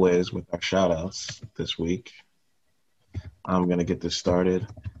as always, with our shout-outs this week, I'm going to get this started.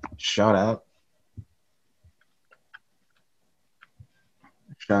 Shout-out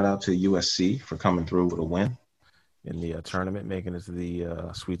to USC for coming through with a win in the tournament, making it to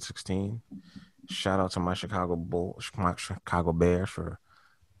the Sweet 16. Shout-out to my Chicago Bears for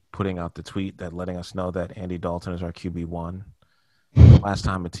putting out the tweet letting us know that Andy Dalton is our QB1. Last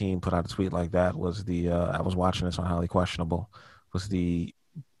time a team put out a tweet like that was I was watching this on Highly Questionable, was the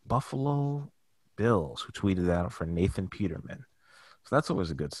Buffalo Bills, who tweeted out for Nathan Peterman. So that's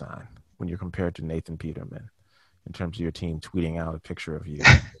always a good sign when you're compared to Nathan Peterman in terms of your team tweeting out a picture of you,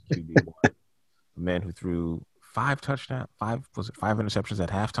 QB1, a man who threw five interceptions at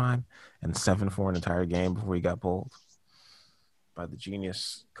halftime and 7 for an entire game before he got pulled by the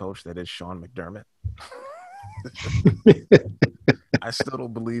genius coach that is Sean McDermott. I still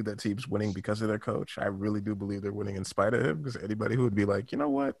don't believe that team's winning because of their coach. I really do believe they're winning in spite of him, because anybody who would be like, you know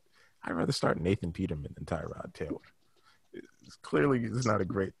what, I'd rather start Nathan Peterman than Tyrod Taylor. Clearly, he's not a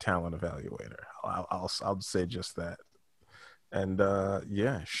great talent evaluator. I'll say just that. And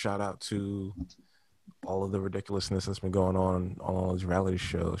shout out to all of the ridiculousness that's been going on all these reality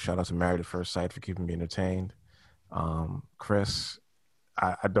shows. Shout out to Married at First Sight for keeping me entertained. Chris,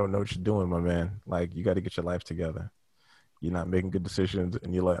 I don't know what you're doing, my man. Like, you got to get your life together. You're not making good decisions,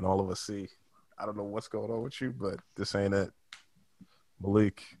 and you're letting all of us see. I don't know what's going on with you, but this ain't it.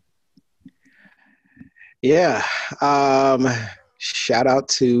 Malik. Yeah. Shout out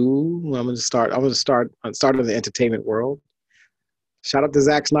to, I'm going to start in the entertainment world. Shout out to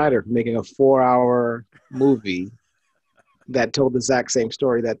Zack Snyder for making a 4-hour movie that told the exact same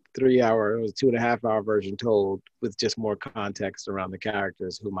story that 3-hour, it was 2.5-hour version told, with just more context around the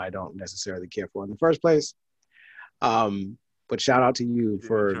characters whom I don't necessarily care for in the first place. But shout out to you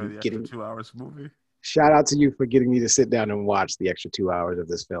for getting 2 hours movie. Shout out to you for getting me to sit down and watch the extra 2 hours of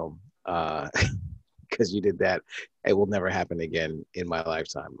this film. Because you did that. It will never happen again in my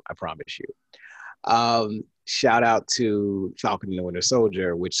lifetime. I promise you. Shout out to Falcon and the Winter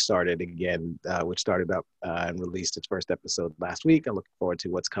Soldier, which started up and released its first episode last week. I'm looking forward to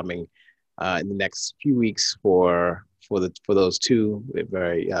what's coming in the next few weeks for those two.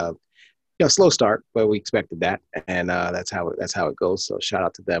 Very slow start, but we expected that, and that's how it goes. So shout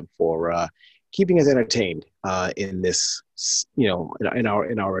out to them for keeping us entertained in this, in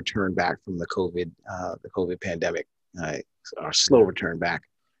our return back from the COVID pandemic, our slow return back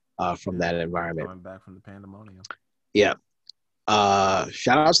from that environment. Going back from the pandemonium. Yeah.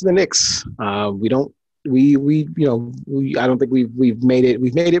 Shout out to the Knicks. I don't think we've made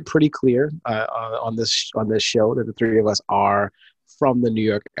it pretty clear on this show that the three of us are from the New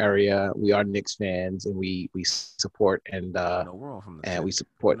York area. We are Knicks fans, and we support and no, we're all from the city. We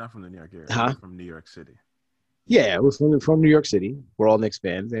support. We're not from the New York area. Huh? We're from New York City. Yeah, we're from New York City. We're all Knicks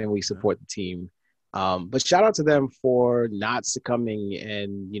fans, and we support the team. But shout out to them for not succumbing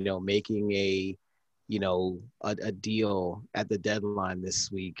and making a deal at the deadline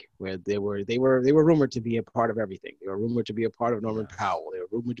this week, where they were rumored to be a part of everything. They were rumored to be a part of Norman Powell. They were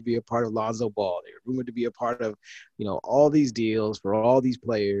rumored to be a part of Lonzo Ball. They were rumored to be a part of all these deals for all these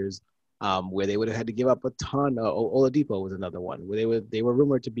players, where they would have had to give up a ton. Oladipo was another one where they were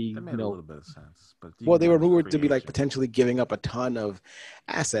rumored to be that made a little bit of sense, but they were rumored to be like potentially giving up a ton of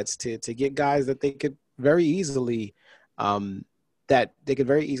assets to get guys that they could very easily sign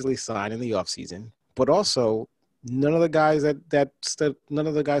in the offseason. But also, none of the guys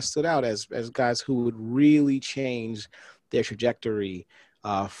stood out as guys who would really change their trajectory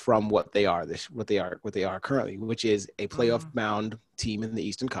from what they are currently, which is a playoff-bound team in the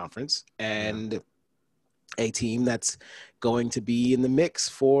Eastern Conference, and a team that's going to be in the mix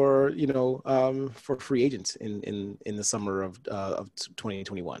for free agents in the summer of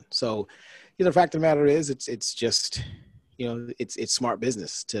 2021. So, the fact of the matter is, it's just. It's smart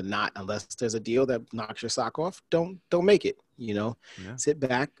business to not, unless there's a deal that knocks your sock off, don't make it. Sit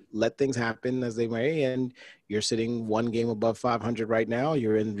back, let things happen as they may, and you're sitting one game above 500 right now.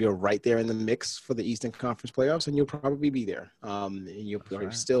 You're right there in the mix for the Eastern Conference playoffs, and you'll probably be there. And you'll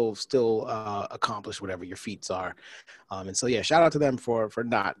still accomplish whatever your feats are. And so shout out to them for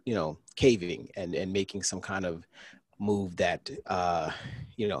not caving and making some kind of move that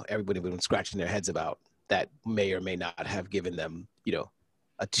everybody would be scratching their heads about. That may or may not have given them,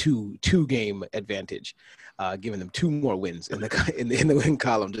 a two game advantage, giving them 2 more wins in the win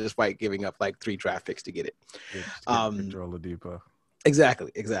column, despite giving up like 3 draft picks to get it. Victor Oladipo.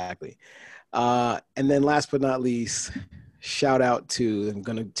 Exactly. And then last but not least, shout out to, I'm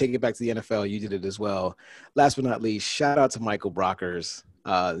going to take it back to the NFL. You did it as well. Last but not least, shout out to Michael Brockers,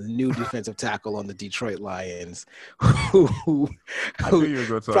 the new defensive tackle on the Detroit Lions. I knew you were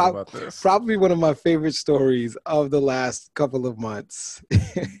going to talk about this. Probably one of my favorite stories of the last couple of months.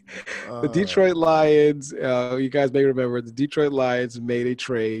 The Detroit Lions, you guys may remember, the Detroit Lions made a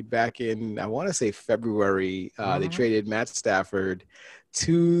trade back in, I want to say February. They traded Matt Stafford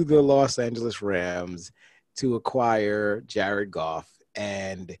to the Los Angeles Rams to acquire Jared Goff.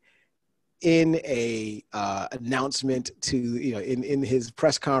 And in a announcement to, in his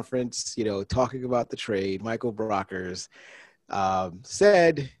press conference, talking about the trade, Michael Brockers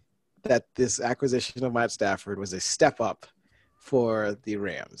said that this acquisition of Matt Stafford was a step up for the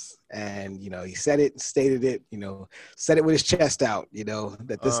Rams. And, he said it, stated it, said it with his chest out,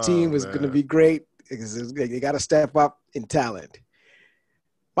 that this team was going to be great because they got to step up in talent.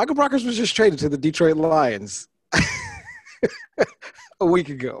 Michael Brockers was just traded to the Detroit Lions a week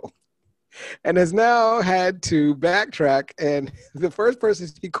ago and has now had to backtrack. And the first person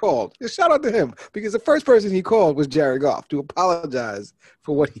he called, shout out to him, because the first person he called was Jared Goff to apologize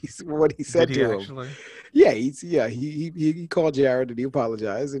for what he said Did he to actually? him. Yeah, he called Jared and he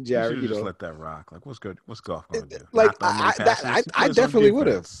apologized. And Jared, just let that rock. Like, what's good? What's Goff going to do? Like I definitely would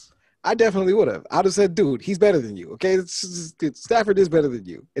have. I definitely would have. I'd have said, dude, he's better than you. Okay, Stafford is better than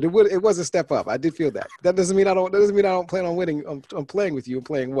you, and it was a step up. I did feel that. That doesn't mean I don't plan on winning. I'm playing with you and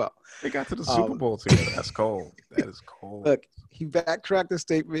playing well. They got to the Super Bowl together. That's cold. That is cold. Look, he backtracked the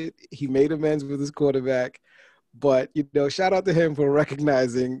statement. He made amends with his quarterback, but shout out to him for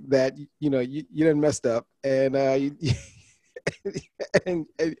recognizing that you done messed up and and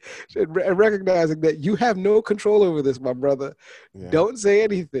recognizing that you have no control over this, my brother. Yeah. Don't say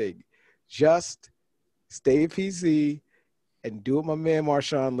anything. Just stay PC and do what my man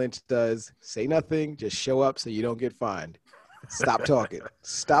Marshawn Lynch does. Say nothing. Just show up so you don't get fined. Stop talking.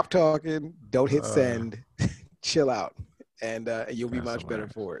 Stop talking. Don't hit send. Chill out. And you'll be much better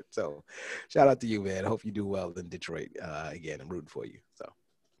for it. So shout out to you, man. I hope you do well in Detroit. Again, I'm rooting for you. So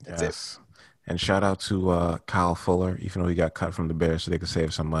that's it. And shout out to Kyle Fuller, even though he got cut from the Bears so they could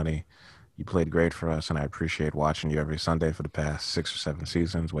save some money. You played great for us, and I appreciate watching you every Sunday for the past 6 or 7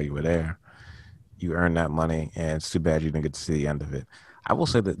 seasons while you were there. You earned that money, and it's too bad you didn't get to see the end of it. I will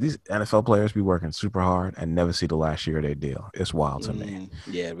say that these NFL players be working super hard and never see the last year of their deal. It's wild to me.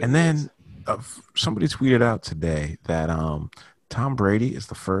 Yeah, really and then somebody tweeted out today that Tom Brady is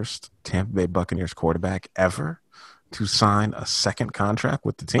the first Tampa Bay Buccaneers quarterback ever to sign a second contract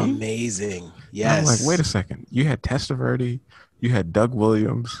with the team. Amazing. Yes. And I'm like, wait a second. You had Testaverde, you had Doug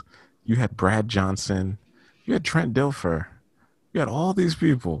Williams, you had Brad Johnson, you had Trent Dilfer, you had all these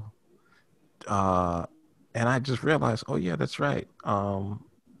people. And I just realized, oh yeah, that's right.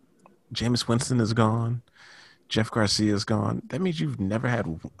 Jameis Winston is gone. Jeff Garcia is gone. That means you've never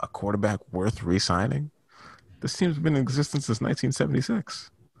had a quarterback worth re-signing. This team's been in existence since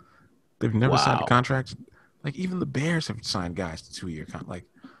 1976. They've never signed a contract. Like, even the Bears have signed guys to 2-year contract. Like,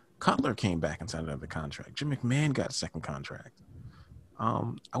 Cutler came back and signed another contract. Jim McMahon got a second contract.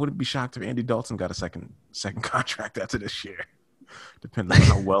 I wouldn't be shocked if Andy Dalton got a second contract after this year, depending on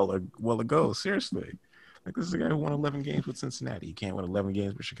how well it goes. Seriously. Like, this is a guy who won 11 games with Cincinnati. He can't win 11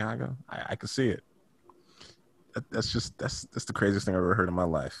 games with Chicago. I can see it. That's the craziest thing I've ever heard in my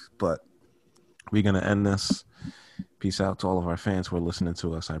life. But we're going to end this. Peace out to all of our fans who are listening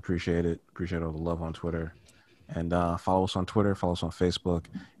to us. I appreciate it. Appreciate all the love on Twitter. And follow us on Twitter, follow us on Facebook,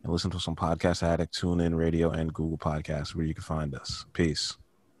 and listen to us on Podcast Addict, TuneIn Radio, and Google Podcasts, where you can find us. Peace.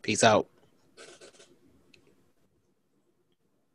 Peace out.